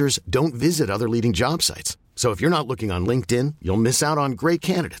LinkedIn users don't visit other leading job sites. So if you're not looking on LinkedIn, you'll miss out on great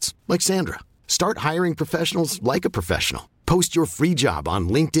candidates like Sandra. Start hiring professionals like a professional. Post your free job on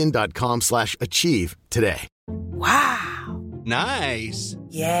linkedin.com/achieve today. Wow. Nice.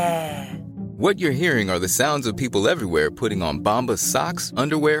 Yeah. What you're hearing are the sounds of people everywhere putting on Bombas socks,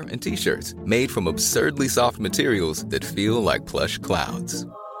 underwear, and T-shirts made from absurdly soft materials that feel like plush clouds.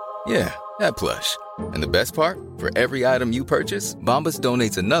 Yeah, that plush. And the best part? For every item you purchase, Bombas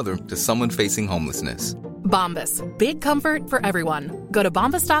donates another to someone facing homelessness. Bombas. Big comfort for everyone. Go to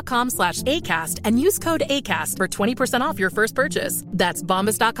bombas.com/ACAST and use code ACAST for 20% off your first purchase. That's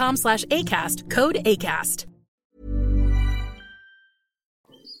bombas.com/ACAST. Code ACAST.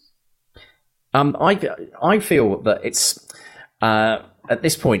 I feel that it's at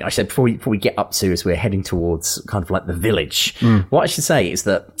this point, I said before we get up to as we're heading towards kind of like the village. What I should say is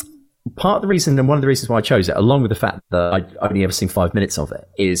that part of the reason, and one of the reasons why I chose it, along with the fact that I'd only ever seen 5 minutes of it,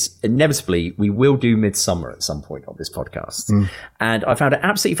 is inevitably we will do Midsommar at some point on this podcast. And I found it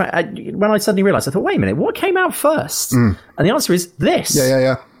absolutely when I suddenly realised, I thought, wait a minute, what came out first? And the answer is this.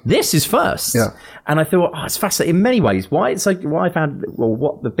 Yeah. This is first. Yeah. And I thought, it's fascinating in many ways. What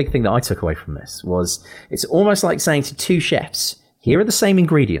the big thing that I took away from this was, it's almost like saying to two chefs, here are the same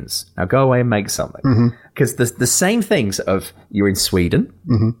ingredients, now go away and make something. Because the same things of, you're in Sweden,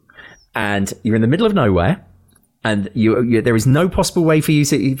 and you're in the middle of nowhere, and there is no possible way for you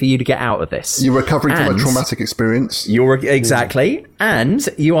to get out of this. You're recovering from a traumatic experience. Exactly. And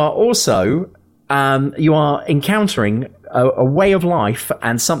you are also, you are encountering a way of life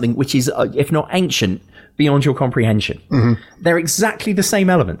and something which is, if not ancient, beyond your comprehension. They're exactly the same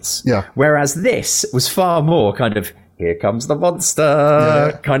elements. Yeah. Whereas this was far more kind of, here comes the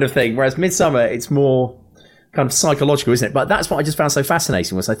monster kind of thing. Whereas Midsommar, it's more kind of psychological, isn't it? But that's what I just found so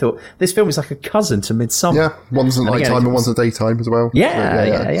fascinating, was I thought this film is like a cousin to Midsommar. Yeah, one's at night time and one's at daytime as well.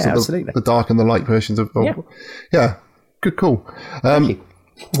 Yeah, so absolutely. The dark and the light versions of good call. Thank you.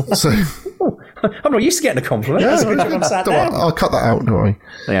 So I'm not used to getting a compliment. I'll cut that out, don't worry.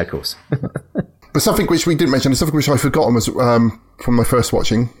 Yeah, of course. But something which we didn't mention, something which I've forgotten, was from my first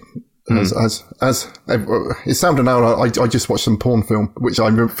watching. As it sounded now, I just watched some porn film, which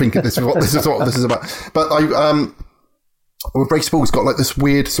I'm thinking this is what this is about. But Ray Spall's got like this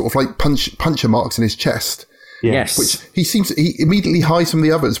weird sort of like puncture marks in his chest. Yes, which he immediately hides from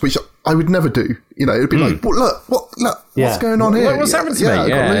the others, which I would never do. You know, it'd be like, look, what's going on here? What's happened to me?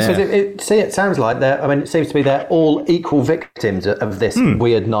 It sounds like it seems to be they're all equal victims of this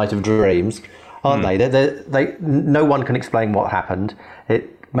weird night of dreams, aren't they? They no one can explain what happened.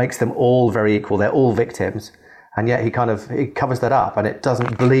 It makes them all very equal. They're all victims, and yet he covers that up, and it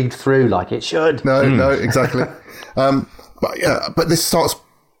doesn't bleed through like it should. No, exactly. But this starts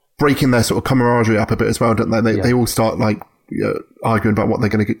breaking their sort of camaraderie up a bit as well, don't they? They all start like arguing about what they're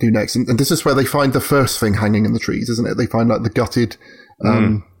going to do next, and this is where they find the first thing hanging in the trees, isn't it? They find like the gutted,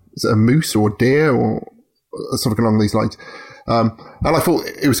 is it a moose or a deer or something along these lines. And I thought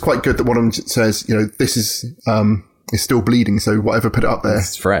it was quite good that one of them says, this is still bleeding, so whatever put it up there,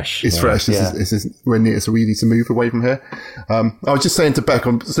 it's fresh. It's fresh. This is we're near, so we need to move away from here. I was just saying to Beck, I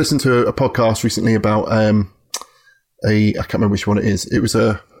was listening to a podcast recently about I can't remember which one it is. It was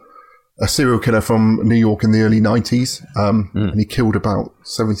a serial killer from New York in the early 90s, and he killed about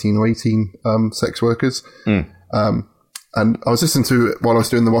 17 or 18 sex workers. And I was listening to it while I was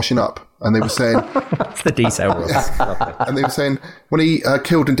doing the washing up, and they were saying... That's the detail, Ross. And they were saying, when he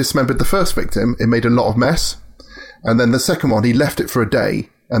killed and dismembered the first victim, it made a lot of mess. And then the second one, he left it for a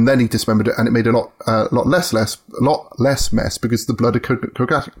day, and then he dismembered it, and it made a lot less mess because the blood had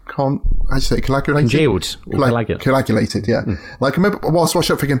coagulated. Coagulated, yeah. Like, I remember whilst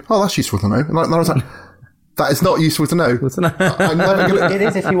watching it thinking, that's useful to know. And I was like, that is not useful to know. I'm never gonna... It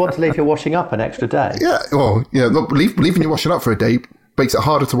is if you want to leave your washing up an extra day. Yeah, well, leaving your washing up for a day makes it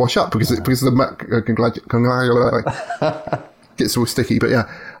harder to wash up because the gets all sticky. But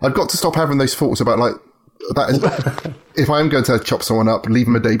yeah, I've got to stop having those thoughts about like, that is, if I am going to chop someone up, leave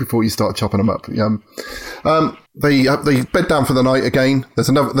them a day before you start chopping them up. They bed down for the night again. There's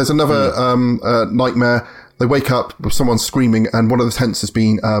another nightmare. They wake up with someone screaming, and one of the tents has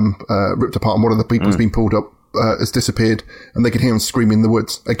been ripped apart, and one of the people has been pulled up, has disappeared, and they can hear him screaming in the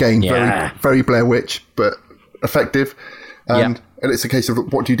woods again. Very, very Blair Witch, but effective. And it's a case of,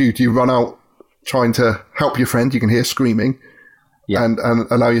 what do you do? Do you run out trying to help your friend? You can hear screaming. And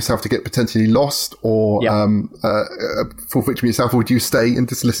allow yourself to get potentially lost or fall victim yourself, or do you stay and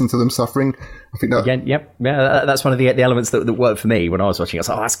just listen to them suffering? I think that that's one of the elements that worked for me when I was watching. I was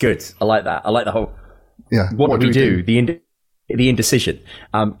like, that's good. I like that. I like the whole. Yeah. What do we do? The indecision.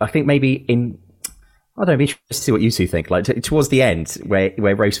 I think maybe I don't know, I'm interested to see what you two think. Like towards the end, where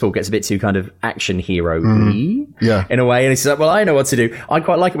Ray Spall gets a bit too kind of action hero-y, in a way, and he's like, "Well, I know what to do." I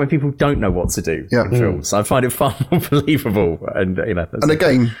quite like it when people don't know what to do in films. I find it far more believable, and And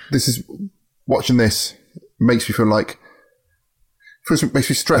again, watching this makes me feel like. First, it makes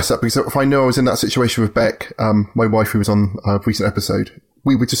me stress up because if I know I was in that situation with Beck, my wife who was on a recent episode,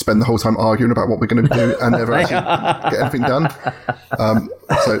 we would just spend the whole time arguing about what we're going to do and never actually get anything done.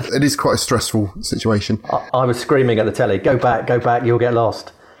 So it is quite a stressful situation. I was screaming at the telly, go back, you'll get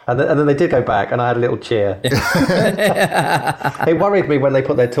lost. And then they did go back, and I had a little cheer. It worried me when they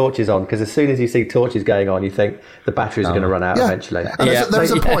put their torches on, because as soon as you see torches going on, you think the batteries are going to run out eventually. And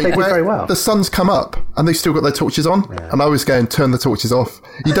there's a point where the sun's come up, and they've still got their torches on, and I was going, turn the torches off.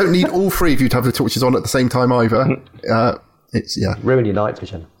 You don't need all three of you to have the torches on at the same time either. Ruin your night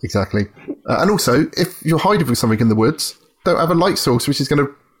vision. Exactly. And also, if you're hiding from something in the woods, don't have a light source which is going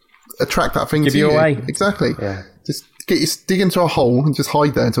to attract that thing Give to you away. Exactly. Yeah. Just dig into a hole and just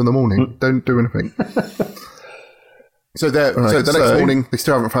hide there until the morning. Don't do anything. So the next morning, they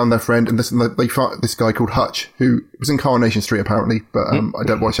still haven't found their friend, and they find this guy called Hutch, who was in Coronation Street apparently, but I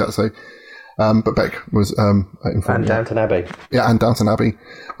don't watch that. So, but Beck was and Downton Abbey. Yeah, and Downton Abbey.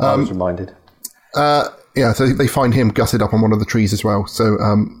 I was reminded. So they find him gutted up on one of the trees as well. So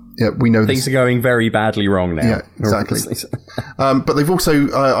we know things are going very badly wrong now. Yeah, exactly. But they've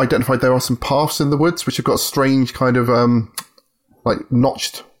also identified there are some paths in the woods which have got strange kind of like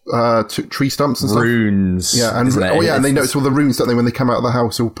notched tree stumps and stuff. Runes. Yeah, and and they notice all the runes, don't they, when they come out of the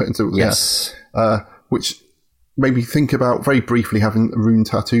house all put into yes. Which made me think about very briefly having rune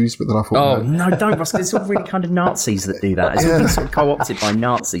tattoos, but then I thought, no, don't, Ross. It's all really kind of Nazis that do that. It's all been sort of co-opted by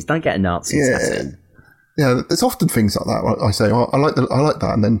Nazis. Don't get a Nazi tattoo. Yeah, there's often things like that. I say, I like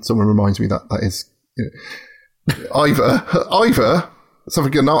that, and then someone reminds me that is either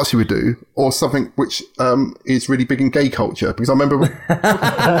something a Nazi would do, or something which is really big in gay culture. Because I remember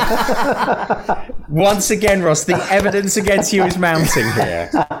once again, Ross, the evidence against you is mounting here.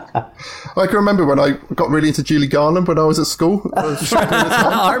 I can remember when I got really into Julie Garland when I was at school.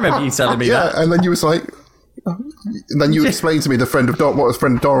 I remember you telling me that. Yeah, and then you was like. And then you explained to me what a friend of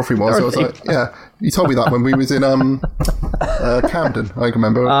Dorothy was. I was like, yeah, you told me that when we was in Camden. I can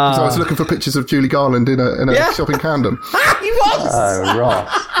remember. I was looking for pictures of Julie Garland in a shop in Camden. He was. Oh, right.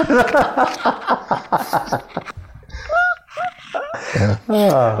 Yeah.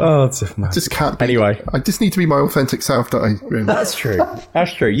 Just can't be. Anyway, I just need to be my authentic self, don't I? Really? That's true.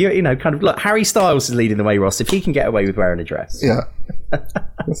 That's true. You know, kind of look. Harry Styles is leading the way, Ross. If he can get away with wearing a dress, yeah,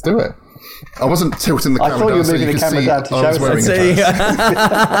 let's do it. I wasn't tilting the camera. I thought you were moving the camera down to show us.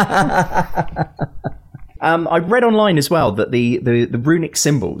 I read online as well that the runic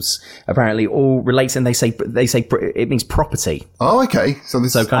symbols apparently all relate, and they say it means property. Oh, okay. So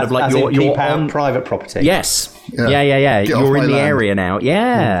kind of like you're on private property. Yes. Yeah. You're in the area now.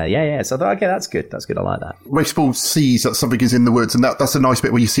 Yeah. So okay, that's good. That's good. I like that. Rafe Spall sees that something is in the woods, and that's a nice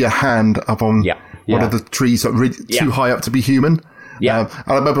bit where you see a hand up on one of the trees too high up to be human. Yeah. And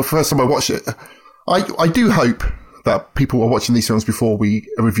I remember the first time I watched it, I do hope that people are watching these films before we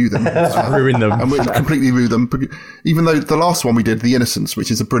review them. Ruin them. And we completely ruin them. Even though the last one we did, The Innocents, which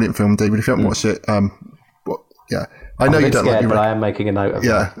is a brilliant film, David, if you haven't watched it, I know you don't like it. But I am making a note of it.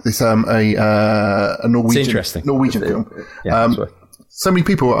 Yeah, it's a Norwegian film. So many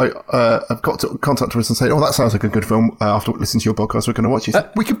people have got to contact us and say, "Oh, that sounds like a good film." After listening to your podcast, we're going to watch it.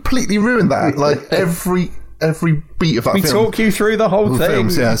 We completely ruined that. Like every beat of that film. We talk you through the whole thing.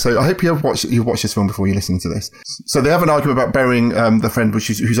 Films, yeah. So I hope you've watched this film before you listen to this. So they have an argument about burying the friend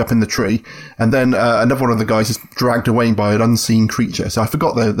who's up in the tree, and then another one of the guys is dragged away by an unseen creature. So I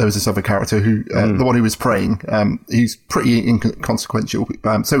forgot there was this other character who the one who was praying. He's pretty inconsequential.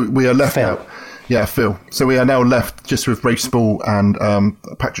 So we are left out. Yeah, Phil. So we are now left just with Rafe Spall and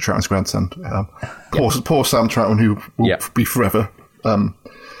Patrick Troughton's grandson. Poor Sam Troughton, who will be forever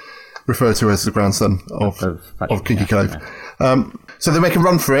referred to as the grandson of Kinky Cove. So they make a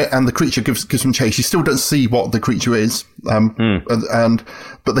run for it, and the creature gives them chase. You still don't see what the creature is,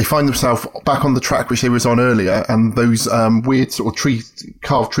 but they find themselves back on the track which they was on earlier, and those weird sort of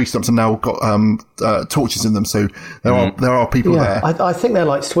carved tree stumps have now got torches in them. So there are people there. I think they're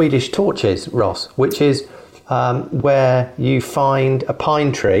like Swedish torches, Ross, which is where you find a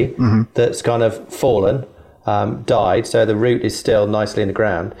pine tree that's kind of fallen, died, so the root is still nicely in the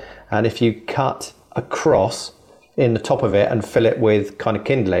ground. And if you cut a cross in the top of it and fill it with kind of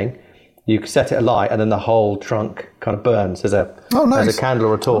kindling, you set it alight, and then the whole trunk kind of burns as a candle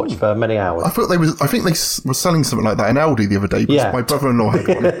or a torch for many hours. I think they were selling something like that in Aldi the other day. Because my brother-in-law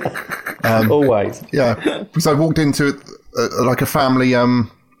had one. Always. Yeah, because I walked into like a family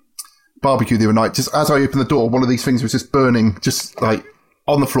barbecue the other night. Just as I opened the door, one of these things was just burning, just like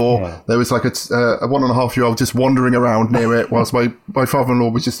on the floor. Yeah. There was like a 1.5-year-old just wandering around near it, whilst my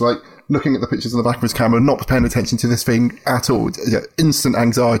father-in-law was just like looking at the pictures in the back of his camera, not paying attention to this thing at all. Yeah, instant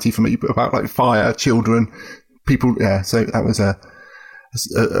anxiety for me about like fire, children, people. Yeah, so that was a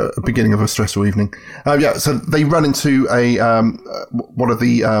beginning of a stressful evening. So they run into one of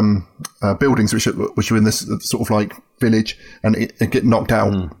the buildings which are in this sort of like village, and it get knocked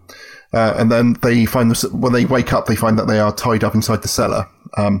down. And then they find when they wake up, they find that they are tied up inside the cellar.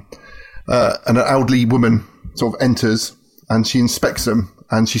 And an elderly woman sort of enters, and she inspects them,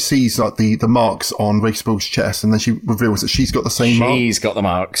 and she sees like the marks on Rafe Spall's chest, and then she reveals that she's got the same mark. She's got the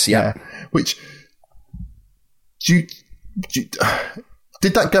marks, yeah. Which did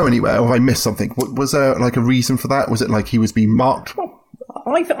that go anywhere, or have I missed something? Was there like a reason for that? Was it like he was being marked? I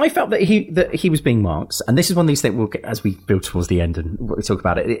I felt that he was being marked, and this is one of these things we'll get, as we build towards the end and we talk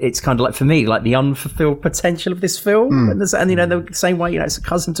about it. It's kind of like, for me, like the unfulfilled potential of this film, and the same way, it's a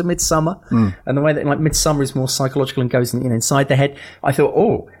cousin to Midsommar, and the way that like Midsommar is more psychological and goes inside the head. I thought,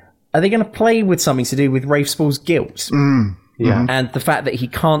 are they going to play with something to do with Rafe Spall's guilt? Yeah, and the fact that he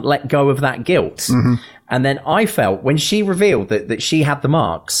can't let go of that guilt. And then I felt when she revealed that she had the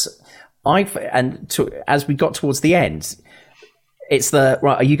marks, as we got towards the end. It's right,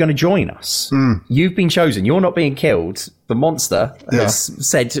 are you going to join us? You've been chosen. You're not being killed. The monster has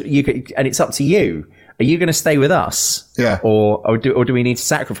said you could, and it's up to you. Are you going to stay with us? Yeah. Or do we need to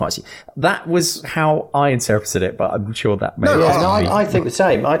sacrifice you? That was how I interpreted it, but I'm sure that may I think the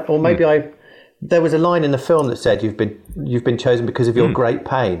same. There was a line in the film that said you've been chosen because of your great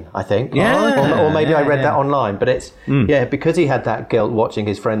pain, I think. Yeah. Or maybe I read that online, but it's because he had that guilt watching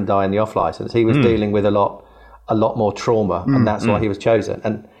his friend die in the off license, he was dealing with a lot more trauma, and that's why he was chosen.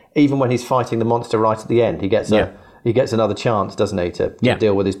 And even when he's fighting the monster right at the end, he gets another chance, doesn't he, to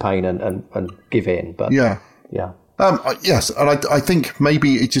deal with his pain and give in. But yes, and I think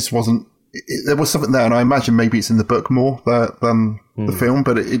maybe it just wasn't. There was something there, and I imagine maybe it's in the book more than the film.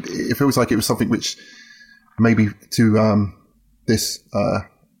 But it feels like it was something which maybe to this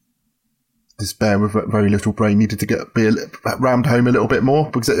bear with very little brain needed to be rammed home a little bit more,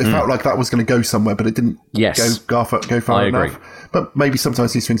 because it felt like that was going to go somewhere, but it didn't go far enough. But maybe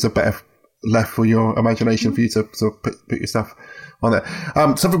sometimes these things are better left for your imagination, for you to sort of put your stuff on there.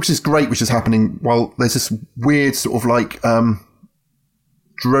 Something which is great, which is happening while there's this weird sort of like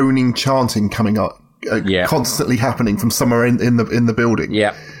droning chanting coming up, constantly happening from somewhere in the building.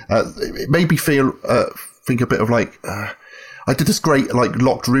 It made me think a bit of like. I did this great like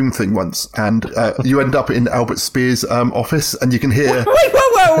locked room thing once, and you end up in Albert Speer's office, and you can hear.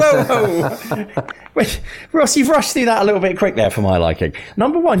 Wait, Ross, you've rushed through that a little bit quick there for my liking.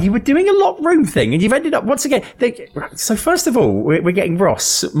 Number one, you were doing a locked room thing, and you've ended up once again. So first of all, we're getting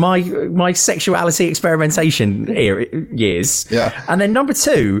Ross, my sexuality experimentation years, and then number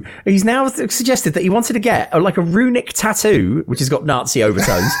two, he's now suggested that he wanted to get like a runic tattoo, which has got Nazi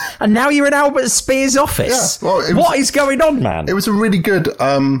overtones, and now you're in Albert Speer's office. What is going on, man? It was a really good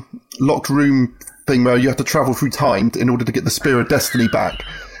locked room thing where you have to travel through time in order to get the Spear of Destiny back.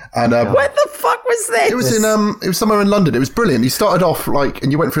 And where the fuck was this? It was it was somewhere in London. It was brilliant. You started off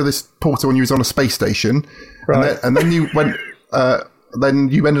and you went through this portal and you was on a space station, right? And then you went. Then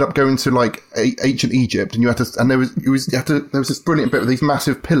you ended up going to like ancient Egypt, and you had to. And there was this brilliant bit with these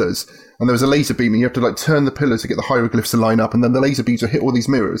massive pillars, and there was a laser beam, and you have to like turn the pillars to get the hieroglyphs to line up, and then the laser beams would hit all these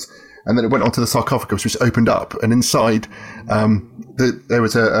mirrors, and then it went onto the sarcophagus, which opened up, and inside there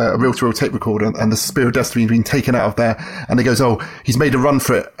was a reel-to-reel tape recorder, and the Spear of Destiny being taken out of there, and he goes, he's made a run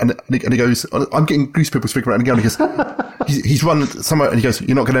for it, and he goes, I'm getting goosebumps figuring out, and he goes, he's run somewhere, and he goes,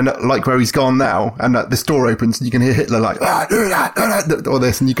 you're not going to like where he's gone now, and this door opens, and you can hear Hitler like, or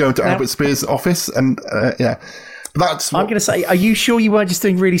this, and you go into Albert Speer's office, and that's. I'm going to say, are you sure you weren't just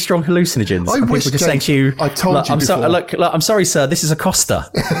doing really strong hallucinogens? I wish. People just saying to you, I told you before. Look, I'm sorry, sir. This is a Costa.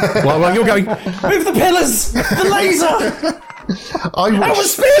 While you're going, move the pillars, the laser. Albert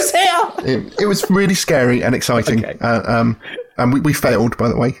Speer's here. It was really scary and exciting. Okay. And we failed, by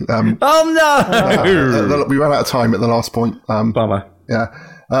the way. Oh no! We ran out of time at the last point. Bummer. Yeah,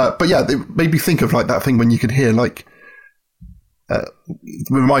 but yeah, it made me think of like that thing when you could hear like.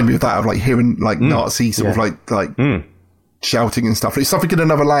 Remind me of that, of like hearing like Nazi sort of like shouting and stuff. It's something in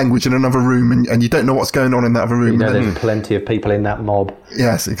another language in another room, and you don't know what's going on in that other room. There's plenty of people in that mob.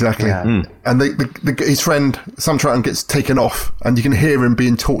 Yes, exactly. Yeah. And his friend Samtran gets taken off, and you can hear him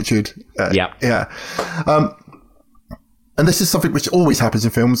being tortured. And this is something which always happens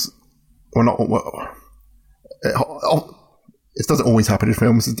in films, or not. It doesn't always happen in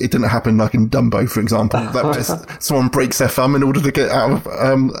films. It didn't happen like in Dumbo, for example. That just someone breaks their thumb in order to get out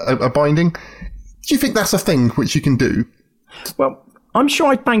of a binding. Do you think that's a thing which you can do? Well, I'm sure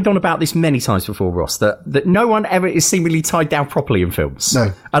I've banged on about this many times before, Ross, that no one ever is seemingly tied down properly in films.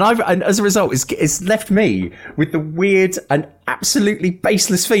 No. And as a result, it's left me with the weird and absolutely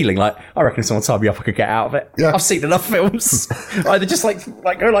baseless feeling like, I reckon if someone tied me up, I could get out of it. Yeah. I've seen enough films. Either just like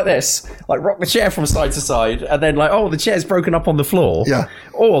go like this, like rock the chair from side to side, and then like, the chair's broken up on the floor. Yeah.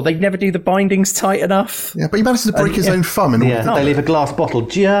 Or they never do the bindings tight enough. Yeah, but he manages to break his own thumb. They leave a glass bottle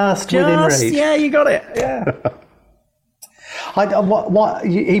just within reach. Yeah, you got it. Yeah.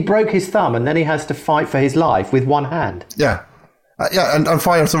 He broke his thumb, and then he has to fight for his life with one hand. Yeah. And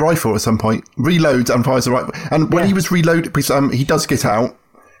fires a rifle at some point. Reloads and fires a rifle. And when he was reloaded, because he does get out,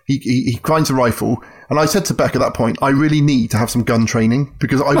 he finds a rifle. And I said to Beck at that point, I really need to have some gun training,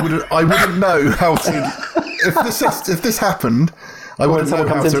 because I wouldn't know how to. If this happened, I wouldn't someone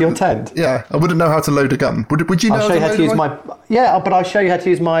comes into your tent. Yeah, I wouldn't know how to load a gun. Would you know? I'll show you how to use my. Yeah, but I'll show you how to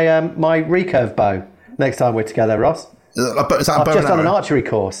use my my recurve bow next time we're together, Ross. Is that I've just done an archery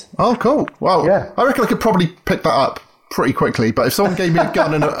course. Oh, cool! Well, yeah. I reckon I could probably pick that up pretty quickly. But if someone gave me a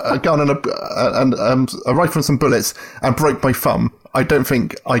gun and a rifle and some bullets and broke my thumb, I don't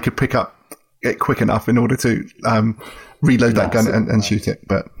think I could pick up it quick enough in order to reload that gun and shoot it.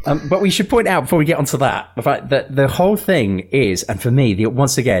 But we should point out before we get onto that, the fact that the whole thing is, and for me,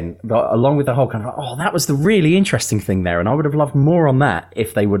 once again, along with the whole kind of, that was the really interesting thing there, and I would have loved more on that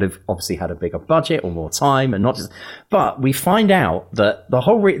if they would have obviously had a bigger budget or more time, and not just. But we find out that the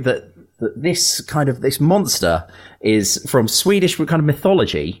whole that this monster is from Swedish kind of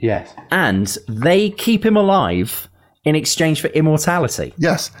mythology. Yes, and they keep him alive in exchange for immortality.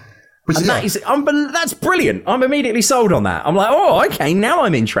 Yes. That's brilliant. I'm immediately sold on that. I'm like, oh, okay, now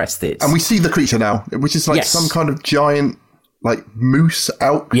I'm interested. And we see the creature now, which is like some kind of giant, like moose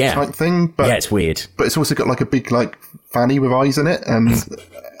elk type thing. But, yeah, it's weird. But it's also got like a big like fanny with eyes in it, and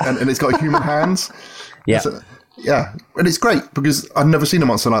and it's got human hands. Yeah, yeah, and it's great because I've never seen a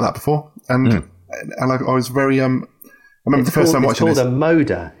monster like that before, and I was very I remember the first time watching this. It's called a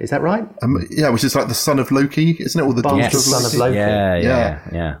Moda, is that right? Yeah, which is like the son of Loki, isn't it? Or the daughter of Loki. Son of Loki.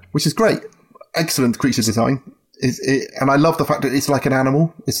 Yeah. Which is great. Excellent creature design. And I love the fact that it's like an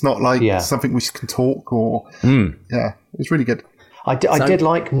animal. It's not like something which can talk or... Yeah, it's really good. I did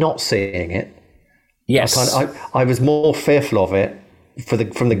like not seeing it. Yes. I was more fearful of it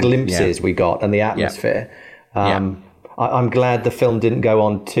from the glimpses we got and the atmosphere. I'm glad the film didn't go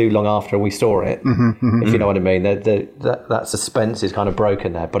on too long after we saw it, if you know what I mean. That suspense is kind of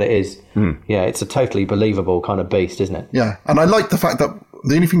broken there, but it is, it's a totally believable kind of beast, isn't it? Yeah, and I like the fact that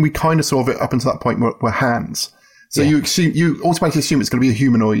the only thing we kind of saw of it up until that point were hands. So you automatically assume it's going to be a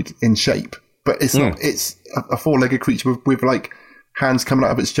humanoid in shape, but it's not. It's a four-legged creature with like hands coming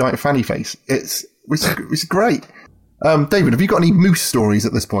out of its giant fanny face. Which is great. David, have you got any moose stories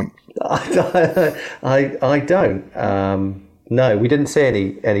at this point? I don't. No, we didn't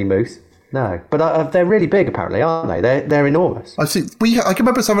see any moose. No, but they're really big, apparently, aren't they? They're enormous. I can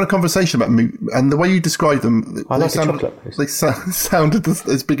remember us having a conversation about moose, and the way you described them, they sounded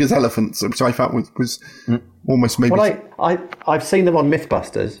as big as elephants, which I felt was almost maybe. Well, I've seen them on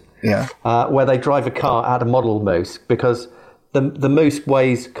MythBusters. Yeah, where they drive a car out of model moose because. The moose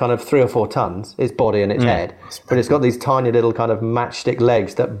weighs kind of 3 or 4 tons, its body and its head, but it's got these tiny little kind of matchstick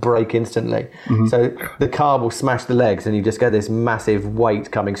legs that break instantly. So the car will smash the legs and you just get this massive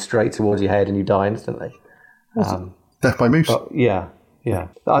weight coming straight towards your head and you die instantly. Death by moose. Yeah.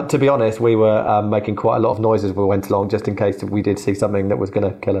 To be honest, we were making quite a lot of noise as we went along just in case we did see something that was going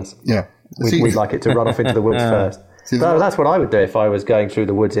to kill us. Yeah. We'd like it to run off into the woods first. That's what I would do if I was going through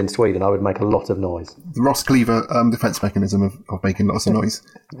the woods in Sweden. I would make a lot of noise. The Ross Cleaver defence mechanism of making lots of noise.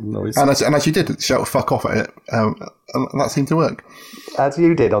 And as you did, shout "fuck off" at it, and that seemed to work. As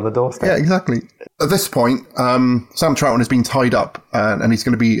you did on the doorstep. Yeah, exactly. At this point, Sam Troughton has been tied up, and he's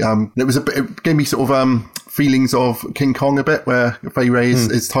going to be. It gave me sort of feelings of King Kong a bit, where Fay Wray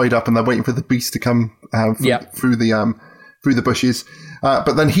is tied up, and they're waiting for the beast to come through the bushes.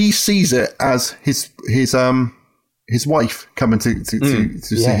 But then he sees it as his wife coming to see him,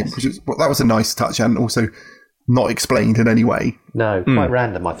 that was a nice touch and also not explained in any way. No, quite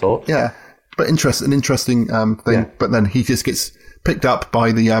random, I thought. Yeah, but an interesting thing. Yeah. But then he just gets picked up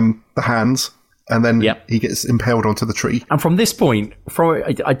by the hands, and then he gets impaled onto the tree. And from this point,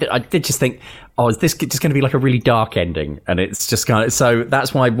 I did just think, is this just going to be like a really dark ending? And it's just kind of, so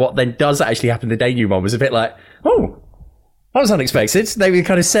that's why what then does actually happen to Denouement was a bit like, oh, that was unexpected. They were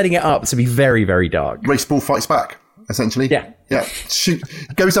kind of setting it up to be very, very dark. Race Bull fights back. Essentially, yeah.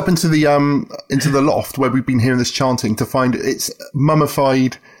 Goes up into the loft where we've been hearing this chanting to find it's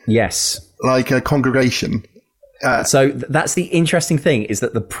mummified. Yes, like a congregation. So that's the interesting thing, is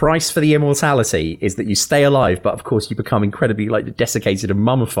that the price for the immortality is that you stay alive, but of course you become incredibly like desiccated and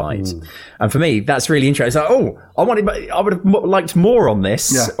mummified. And for me, that's really interesting. Like, I would have liked more on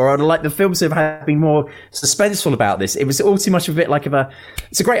this, or I'd like the films to have been more suspenseful about this. It was all too much of a bit like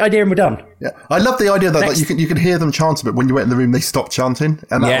it's a great idea and we're done. Yeah, I love the idea that you can hear them chant a bit when you went in the room. They stopped chanting,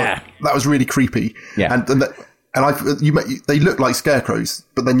 and that was really creepy. Yeah, and they look like scarecrows,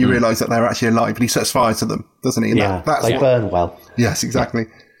 but then you realise that they're actually alive, and he sets fire to them, doesn't he? And they burn well. Yes, exactly.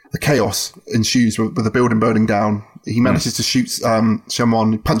 The chaos ensues with the building burning down. He manages to shoot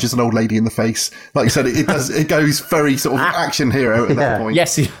someone, punches an old lady in the face. Like you said, it goes very sort of action hero at that point.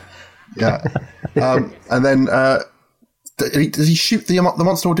 Yes. Yeah. And then does he shoot the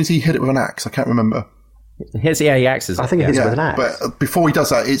monster, or does he hit it with an axe? I can't remember. He axes. I think he hits it with an axe. But before he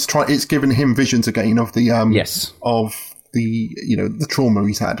does that, it's given him visions again of the the trauma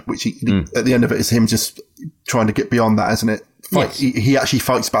he's had, which at the end of it is him just trying to get beyond that, isn't it? Yes. He actually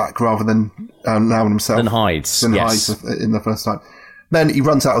fights back rather than allowing himself. And hides. Hides in the first time. Then he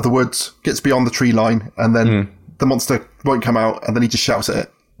runs out of the woods, gets beyond the tree line, and then the monster won't come out, and then he just shouts at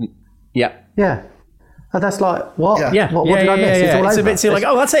it. Yeah. Yeah. And that's like, what? Yeah. What did I miss? It's a bit too like,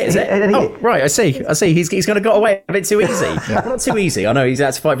 oh, that's it, is it? Oh, right, I see. He's kind of got away a bit too easy. Well, not too easy. I know he's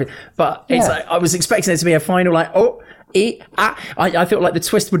had to fight, but it's like, I was expecting there to be a final, like, I felt like the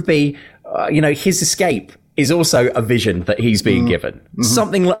twist would be, his escape is also a vision that he's being given.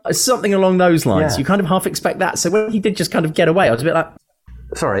 Mm-hmm. Something along those lines. You kind of half expect that. So when he did just kind of get away, I was a bit like...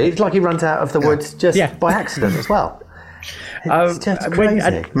 Sorry, it's like he runs out of the woods just by accident as well. It's just crazy.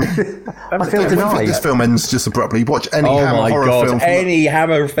 I feel denied. This film ends just abruptly. Watch any Hammer horror film. Any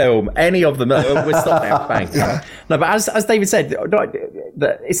Hammer film, any of them. We're stopped now. Bang. Yeah. No, but as David said,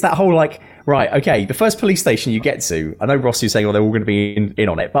 it's that whole like, right, okay, the first police station you get to, I know Ross was saying, they're all going to be in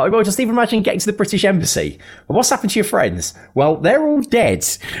on it, but just even imagine getting to the British Embassy. Well, what's happened to your friends? Well, they're all dead.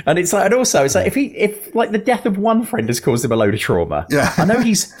 And it's like, and also, it's like, if like the death of one friend has caused him a load of trauma, I know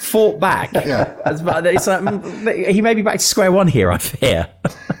he's fought back. But it's like, he may be back to square one here, I fear.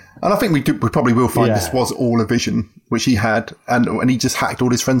 And I think we probably will find this was all a vision, which he had, and he just hacked all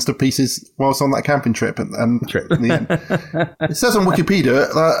his friends to pieces whilst on that camping trip. And in the end, it says on Wikipedia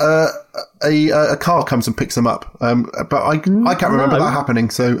a car comes and picks him up, but I can't remember that happening.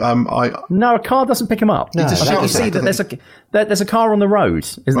 So no, a car doesn't pick him up. No, you see that there's a car on the road,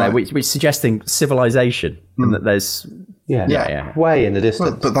 isn't there, which is suggesting civilization, and that there's way in the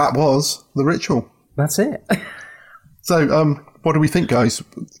distance. But that was the ritual. That's it. So, what do we think, guys?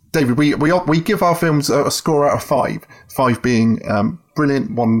 David, we give our films a score out of 5. 5 being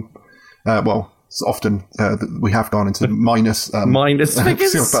brilliant. 1, it's often we have gone into minus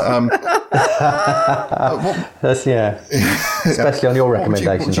figures. But, especially on your recommendations.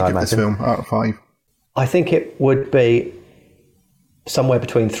 What would you give this film out of 5? I think it would be somewhere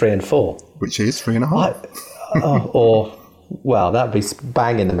between 3 and 4, which is 3.5. Well, that'd be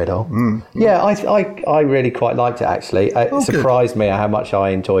bang in the middle. Yeah, I really quite liked it, actually. It surprised me how much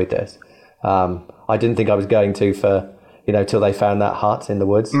I enjoyed this. I didn't think I was going to till they found that hut in the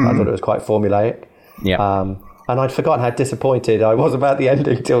woods. I thought it was quite formulaic. Yeah. And I'd forgotten how disappointed I was about the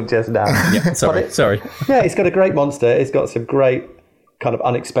ending till just now. Sorry. Yeah, it's got a great monster. It's got some great kind of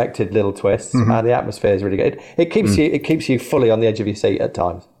unexpected little twists, and the atmosphere is really good. It keeps you fully on the edge of your seat at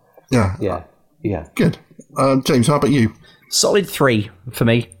times. Yeah. Good. James, how about you? Solid 3 for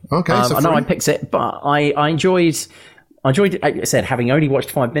me. Okay, I know I picked it, but I enjoyed. Like I said, having only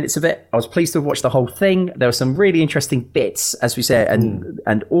watched 5 minutes of it, I was pleased to have watched the whole thing. There were some really interesting bits, as we said, and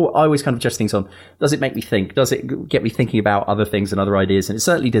I always kind of judge things on, does it make me think? Does it get me thinking about other things and other ideas? And it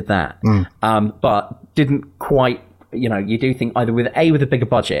certainly did that. But didn't quite, you do think either with a bigger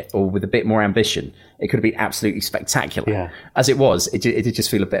budget or with a bit more ambition, it could have been absolutely spectacular. Yeah. As it was, it did just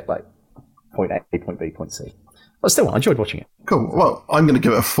feel a bit like point A, point B, point C. But still, I enjoyed watching it. Cool. Well, I'm going to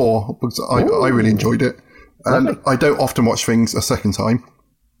give it a 4 because I really enjoyed it. And I don't often watch things a second time.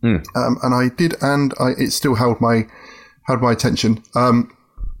 And I did, and it still held my attention. I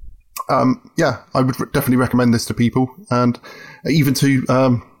would definitely recommend this to people, and even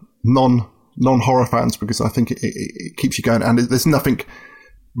to non-horror fans, because I think it keeps you going. And there's nothing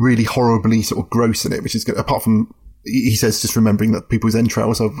really horribly sort of gross in it, which is good, apart from, he says, just remembering that people's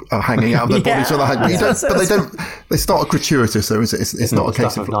entrails are hanging out of their bodies. But they start gratuitous, though, is it? It's not a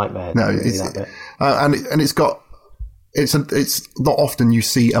case of nightmare. No, and it's not often you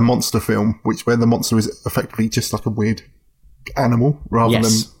see a monster film where the monster is effectively just like a weird animal rather than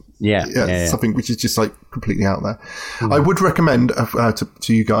something which is just like completely out there. I would recommend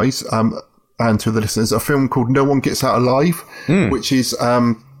to you guys and to the listeners a film called No One Gets Out Alive, which is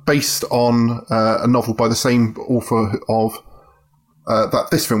based on a novel by the same author of that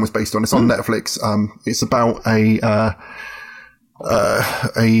this film was based on. It's on Netflix. It's about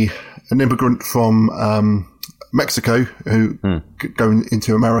an immigrant from Mexico who go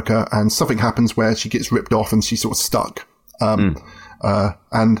into America, and something happens where she gets ripped off and she's sort of stuck.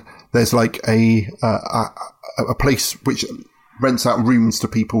 And there's like a place which rents out rooms to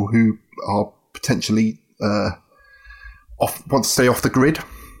people who are potentially want to stay off the grid,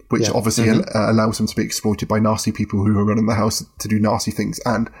 which obviously allows them to be exploited by nasty people who are running the house to do nasty things.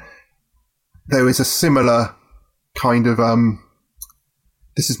 And there is a similar kind of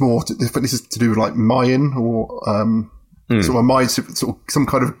this is to do with like Mayan or sort of Mayan, sort of some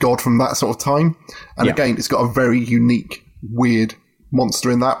kind of god from that sort of time. And again, it's got a very unique, weird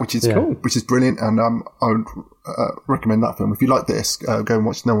monster in that, which is cool, which is brilliant. And I would recommend that film. If you like this, go and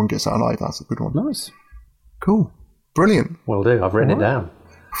watch No One Gets Out Alive. That's a good one. Nice. Cool. Brilliant. Will do. I've written it down.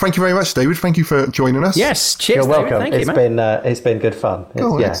 Thank you very much, David. Thank you for joining us. Yes, cheers. You're welcome. David. Thank you, it's been good fun.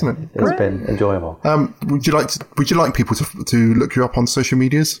 Excellent. It's been enjoyable. Would you like people to look you up on social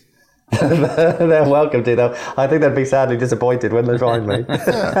medias? They're welcome to, though. I think they'd be sadly disappointed when they find me.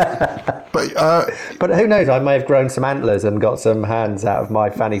 But who knows? I may have grown some antlers and got some hands out of my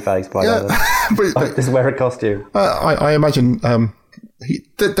fanny face by now. I just wear a costume. I imagine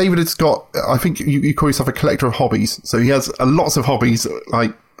David has got. I think you call yourself a collector of hobbies. So he has lots of hobbies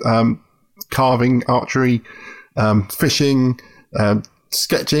like carving, archery, fishing,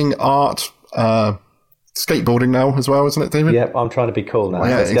 sketching, art. Skateboarding now as well, isn't it, David? Yeah, I'm trying to be cool now.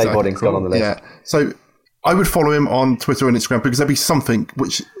 Yeah, so skateboarding's gone on the list. Yeah, so I would follow him on Twitter and Instagram because there'd be something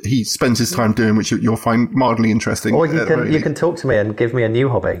which he spends his time doing, which you'll find mildly interesting. Or you can talk to me and give me a new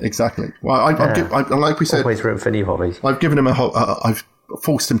hobby. Exactly. Well, like we said, always room for new hobbies. I've given him I've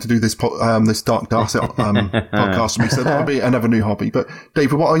forced him to do this this Dark Darset podcast with me, so that'll be another new hobby. But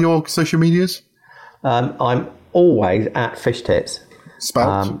David, what are your social medias? I'm always at Fish Tits.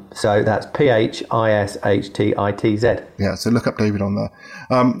 Spelt? So that's PHISHTITZ. Yeah, so look up David on there.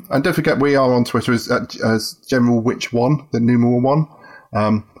 And don't forget, we are on Twitter as General Witch 1, the numeral 1.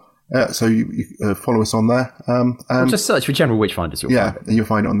 So you follow us on there. And just search for General Witchfinders. You'll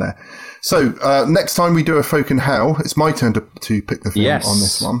find it on there. So next time we do a Folk and How, it's my turn to pick the film on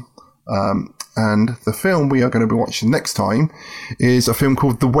this one. And the film we are going to be watching next time is a film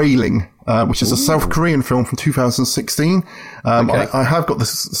called The Wailing, which is a South Korean film from 2016. I have got the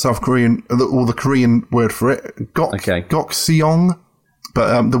South Korean, or the Korean word for it, Gokseong,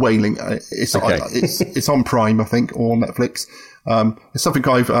 but The Wailing, it's on Prime, I think, or Netflix. It's something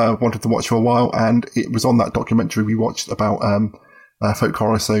I've wanted to watch for a while, and it was on that documentary we watched about folk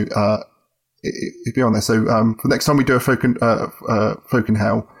horror, so it'll be on there. So for next time we do a Folk and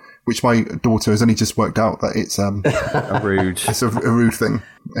How, which my daughter has only just worked out that it's a rude. It's a rude thing.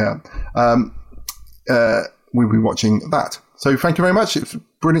 Yeah. We'll be watching that. So thank you very much. It's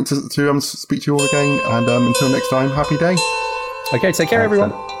brilliant to speak to you all again. And until next time, happy day. Okay, take care,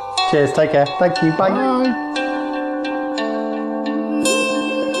 everyone. Cheers. Take care. Thank you. Bye. Bye.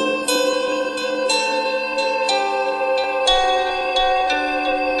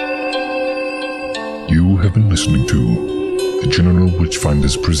 You have been listening to the General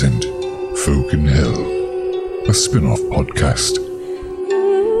Witchfinders present Folk in Hell, a spin-off podcast.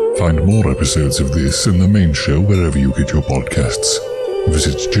 Find more episodes of this and the main show wherever you get your podcasts.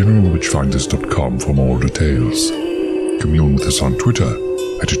 Visit generalwitchfinders.com for more details. Commune with us on Twitter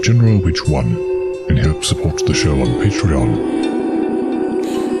at GeneralWitch1 and help support the show on Patreon.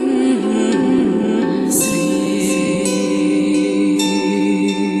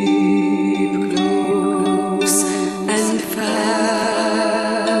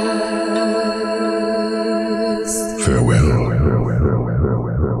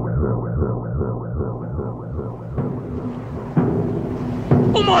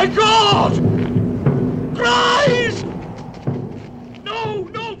 Oh my God!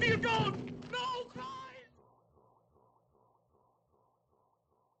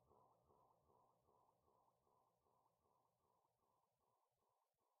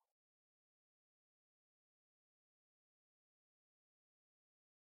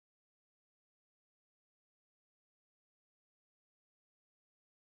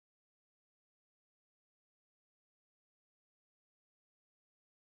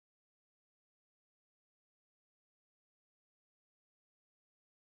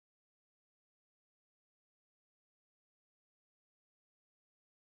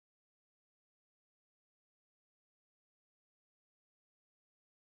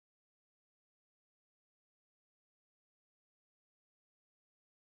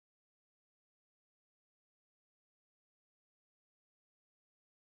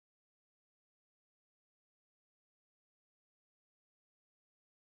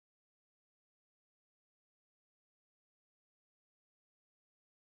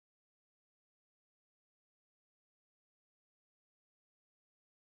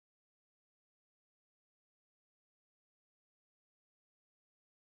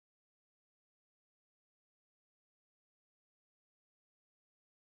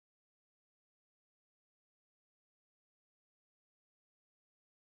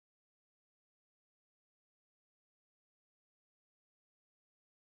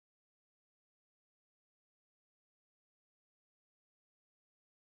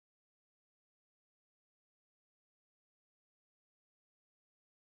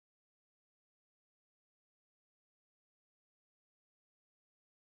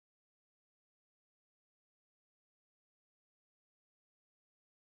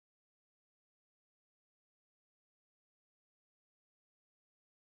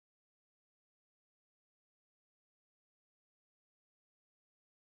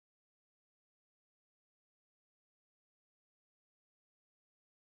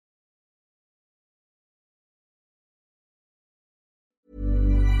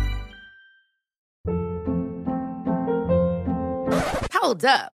 Hold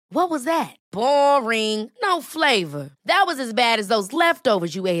up. What was that? Boring. No flavor. That was as bad as those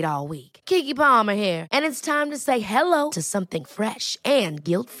leftovers you ate all week. Keke Palmer here, and it's time to say hello to something fresh and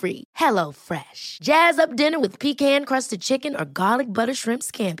guilt-free. Hello Fresh. Jazz up dinner with pecan-crusted chicken or garlic butter shrimp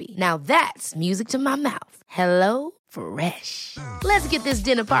scampi. Now that's music to my mouth. Hello Fresh. Let's get this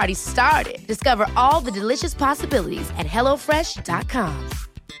dinner party started. Discover all the delicious possibilities at HelloFresh.com.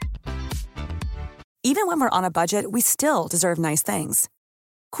 Even when we're on a budget, we still deserve nice things.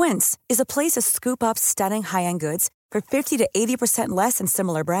 Quince is a place to scoop up stunning high-end goods for 50 to 80% less than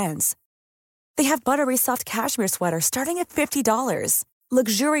similar brands. They have buttery soft cashmere sweaters starting at $50,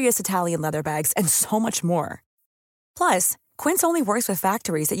 luxurious Italian leather bags, and so much more. Plus, Quince only works with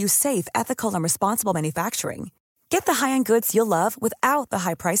factories that use safe, ethical, and responsible manufacturing. Get the high-end goods you'll love without the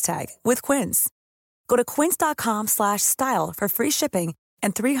high price tag with Quince. Go to quince.com/style for free shipping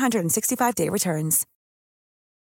and 365-day returns.